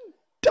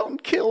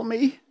 don't kill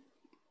me."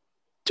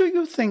 "Do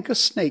you think a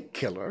snake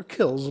killer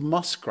kills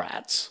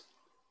muskrats?"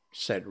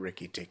 said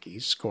Rikki Tikki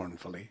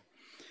scornfully.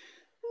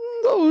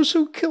 "Those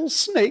who kill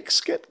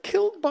snakes get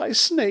killed by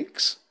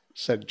snakes,"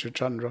 said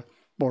Chuchundra,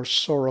 more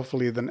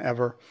sorrowfully than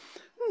ever.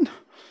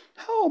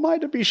 "How am I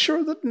to be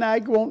sure that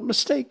Nag won't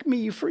mistake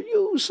me for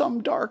you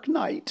some dark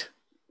night?"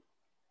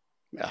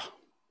 "Well,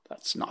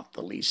 that's not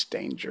the least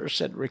danger,"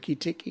 said Rikki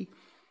Tikki.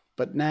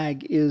 "But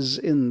Nag is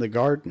in the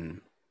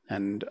garden,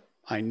 and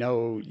I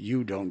know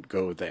you don't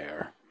go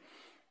there."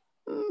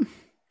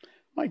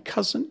 "My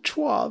cousin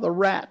Chua the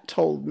rat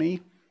told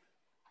me,"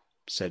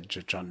 said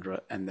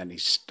Chuchundra, and then he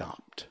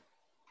stopped.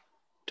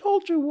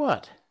 "Told you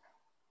what?"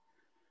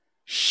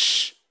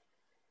 "Shh!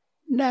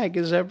 Nag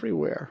is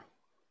everywhere.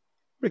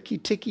 Rikki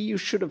Tikki, you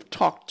should have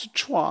talked to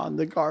Chua in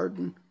the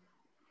garden."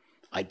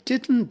 "I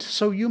didn't,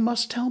 so you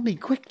must tell me.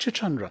 Quick,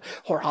 Chuchundra,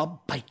 or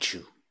I'll bite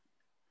you."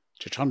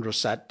 Chuchundra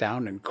sat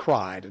down and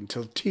cried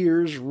until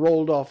tears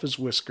rolled off his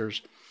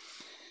whiskers.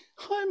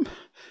 "I'm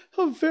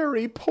a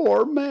very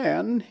poor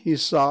man," he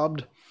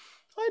sobbed.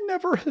 "I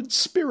never had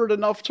spirit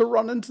enough to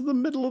run into the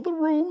middle of the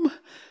room.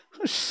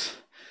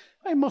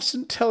 I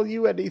mustn't tell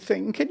you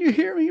anything. Can you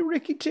hear me,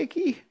 Rikki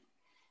Tikki?"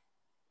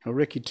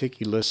 Rikki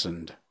Tikki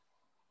listened.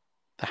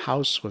 The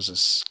house was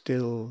as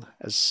still,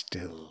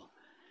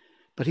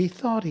 but he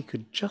thought he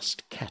could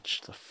just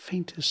catch the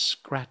faintest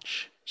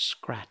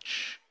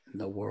scratch in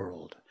the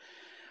world,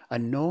 a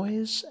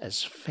noise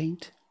as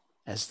faint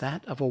as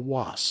that of a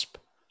wasp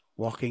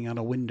walking on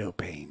a window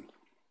pane,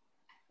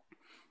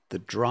 the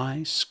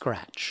dry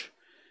scratch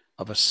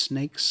of a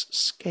snake's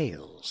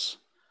scales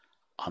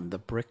on the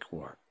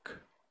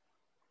brickwork.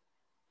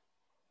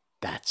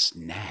 "That's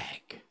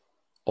Nag,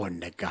 or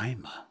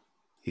Nagaima,"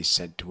 he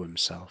said to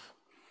himself,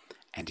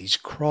 "and he's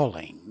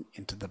crawling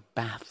into the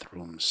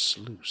bathroom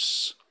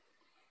sluice.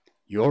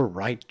 You're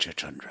right,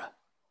 Chuchundra.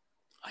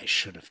 I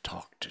should have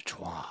talked to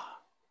Chua."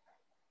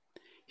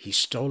 He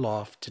stole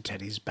off to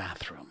Teddy's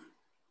bathroom,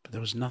 but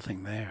there was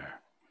nothing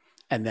there,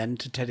 and then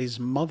to Teddy's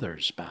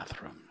mother's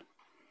bathroom.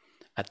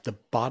 At the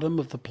bottom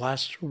of the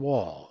plaster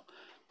wall,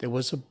 there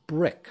was a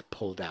brick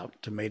pulled out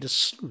to make a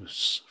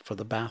sluice for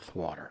the bath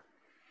water,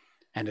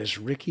 and as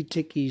Rikki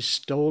Tikki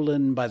stole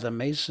in by the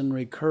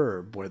masonry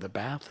curb where the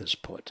bath is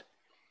put,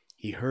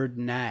 he heard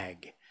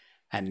Nag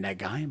and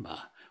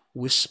Nagaima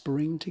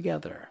whispering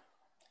together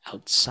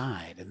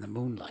outside in the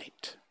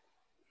moonlight.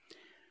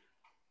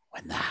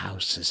 "When the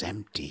house is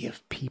empty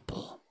of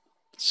people,"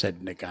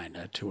 said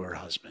Nagaina to her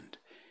husband,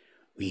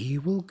 "we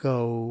will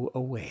go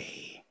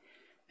away,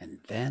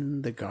 and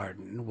then the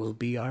garden will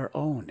be our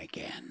own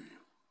again.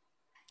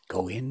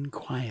 Go in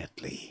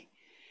quietly,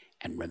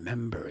 and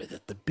remember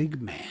that the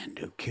big man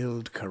who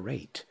killed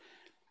Karate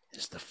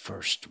is the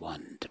first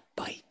one to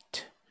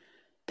bite.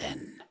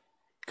 Then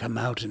Come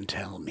out and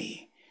tell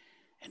me,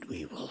 and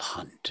we will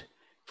hunt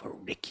for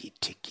Rikki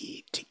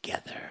Tikki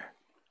together.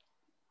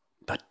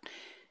 But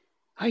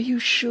are you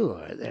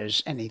sure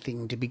there's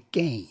anything to be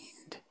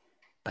gained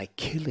by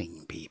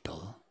killing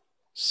people?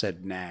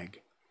 Said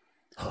Nag.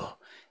 Oh,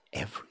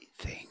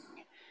 everything.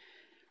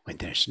 When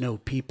there's no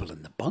people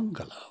in the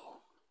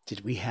bungalow,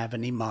 did we have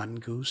any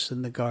mongoose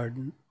in the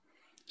garden?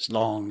 As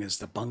long as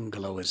the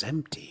bungalow is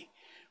empty,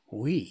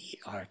 we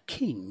are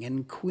king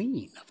and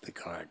queen of the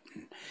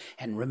garden.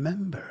 And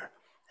remember,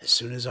 as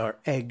soon as our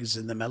eggs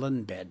in the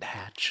melon bed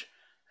hatch,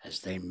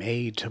 as they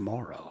may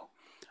tomorrow,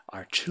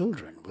 our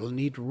children will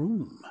need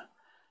room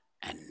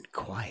and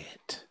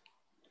quiet.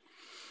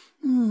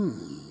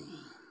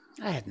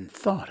 I hadn't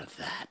thought of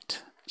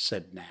that,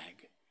 said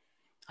Nag.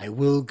 I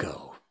will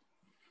go,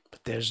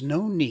 but there's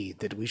no need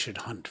that we should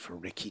hunt for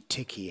Rikki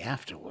Tikki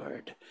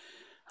afterward.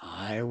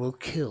 I will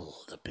kill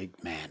the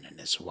big man and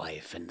his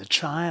wife and the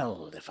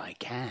child if I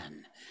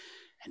can,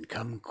 and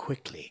come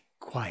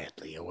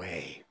quietly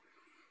away.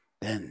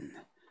 Then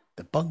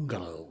the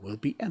bungalow will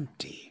be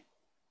empty,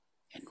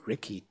 and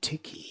Rikki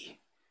Tikki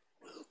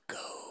will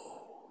go.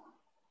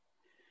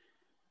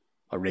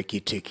 Rikki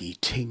Tikki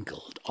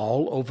tingled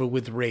all over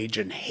with rage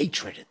and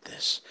hatred at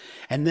this,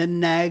 and then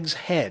Nag's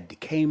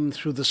head came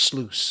through the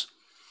sluice,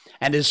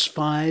 and his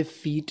 5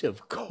 feet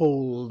of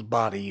cold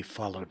body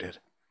followed it.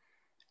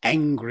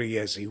 Angry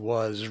as he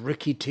was,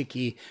 Rikki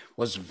Tikki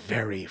was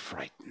very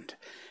frightened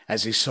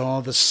as he saw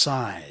the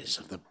size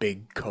of the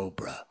big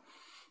cobra.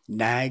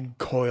 Nag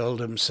coiled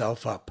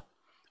himself up,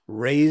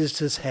 raised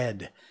his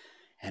head,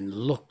 and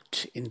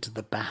looked into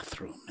the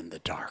bathroom in the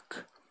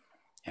dark,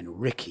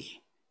 and Rikki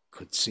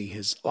could see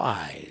his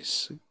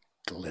eyes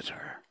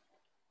glitter.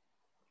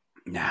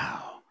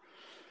 Now,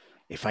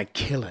 if I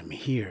kill him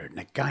here,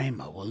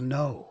 Nagaima will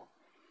know.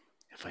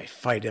 If I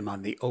fight him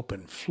on the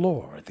open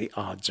floor, the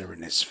odds are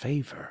in his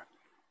favor.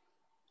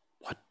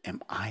 What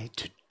am I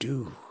to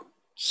do?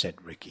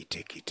 Said Rikki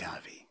Tikki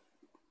Tavi.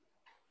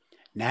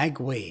 Nag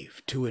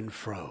waved to and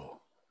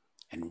fro,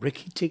 and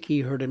Rikki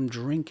Tikki heard him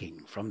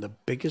drinking from the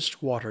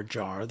biggest water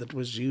jar that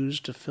was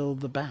used to fill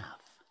the bath.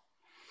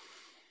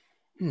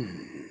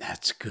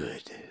 That's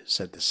good,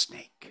 said the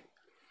snake.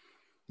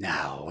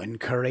 Now, when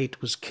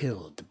Karait was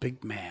killed, the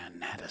big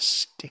man had a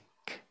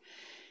stick.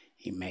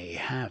 He may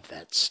have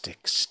that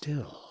stick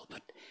still,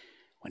 but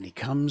when he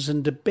comes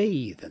in to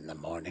bathe in the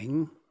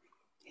morning,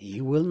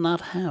 he will not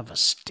have a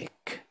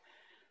stick.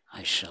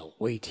 I shall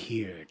wait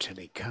here till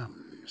he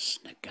comes,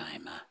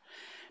 Nagaima.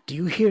 Do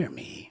you hear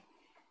me?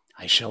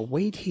 I shall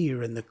wait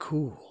here in the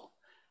cool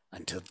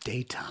until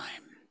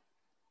daytime.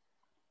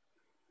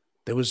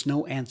 There was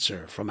no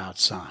answer from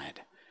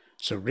outside,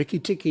 so Rikki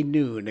Tikki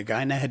knew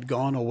Nagaina had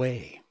gone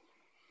away.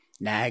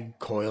 Nag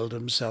coiled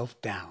himself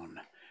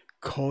down,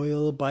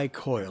 coil by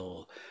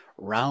coil,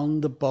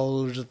 round the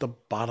bulge at the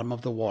bottom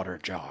of the water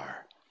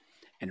jar,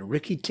 and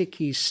Rikki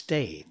Tikki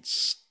stayed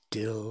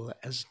still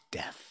as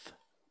death.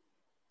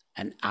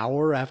 An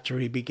hour after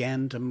he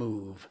began to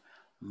move,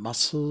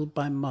 muscle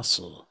by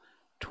muscle,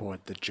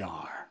 toward the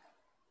jar.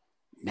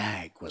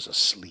 Nag was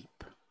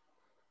asleep,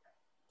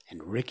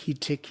 and Rikki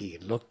Tikki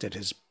looked at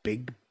his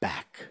big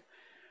back,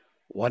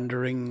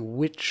 wondering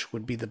which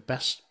would be the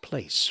best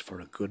place for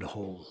a good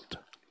hold.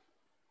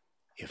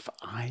 If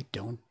I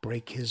don't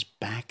break his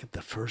back at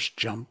the first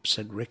jump,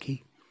 said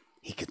Rikki,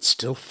 he can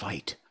still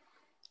fight.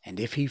 And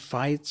if he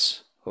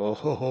fights,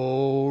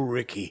 oh,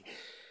 Rikki.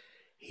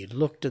 He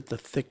looked at the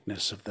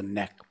thickness of the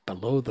neck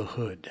below the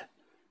hood,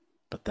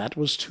 but that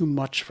was too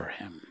much for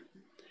him,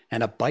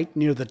 and a bite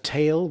near the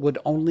tail would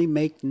only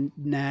make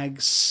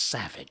Nag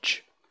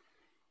savage.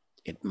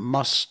 It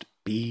must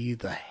be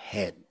the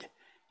head,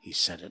 he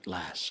said at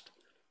last,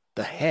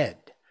 the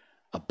head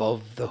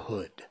above the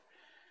hood.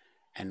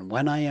 And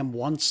when I am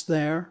once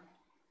there,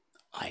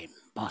 I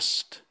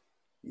must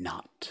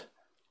not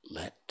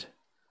let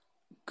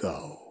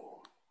go.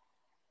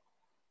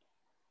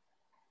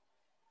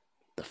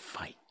 The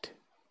fight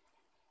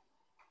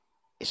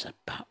is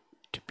about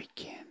to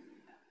begin.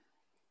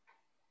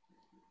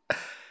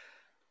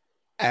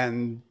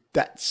 And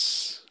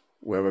that's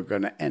where we're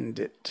going to end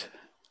it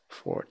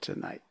for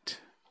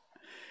tonight.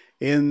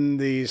 In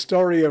the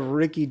story of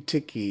Rikki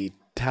Tikki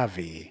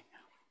Tavi,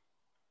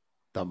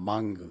 the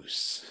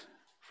mongoose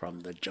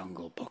from the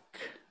Jungle Book.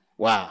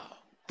 Wow,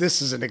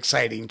 this is an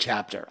exciting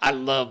chapter. I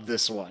love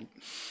this one.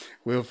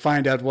 We'll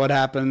find out what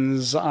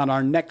happens on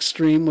our next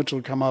stream, which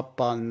will come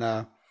up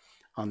on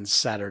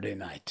Saturday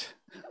night.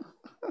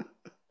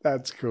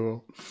 That's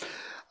cool.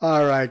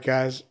 All right,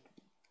 guys.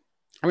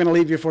 I'm going to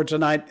leave you for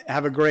tonight.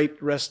 Have a great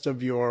rest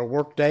of your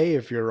workday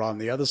if you're on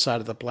the other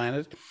side of the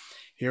planet.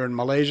 Here in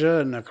Malaysia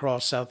and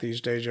across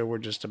Southeast Asia, we're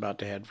just about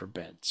to head for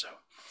bed. So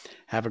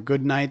have a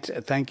good night.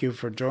 Thank you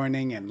for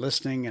joining and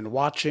listening and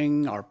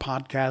watching. Our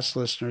podcast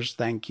listeners,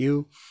 thank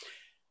you.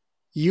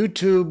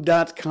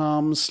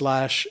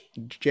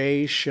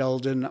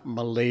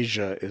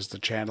 YouTube.com/JSheldonMalaysia is the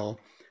channel.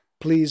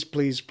 Please,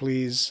 please,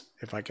 please,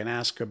 if I can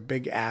ask a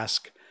big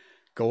ask,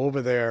 go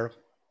over there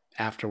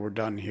after we're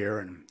done here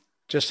and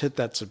just hit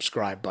that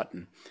subscribe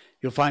button.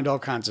 You'll find all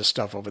kinds of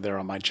stuff over there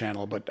on my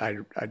channel, but I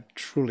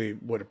truly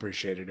would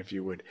appreciate it if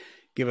you would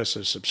give us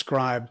a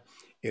subscribe.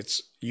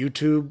 It's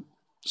YouTube/J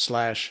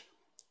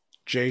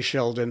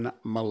Sheldon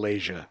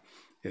Malaysia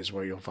is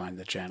where you'll find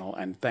the channel.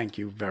 And thank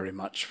you very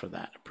much for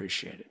that.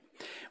 Appreciate it.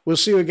 We'll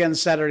see you again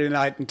Saturday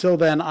night. Until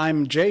then,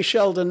 I'm Jay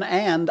Sheldon,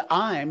 and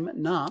I'm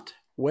not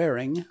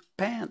wearing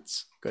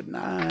pants. Good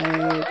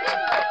night.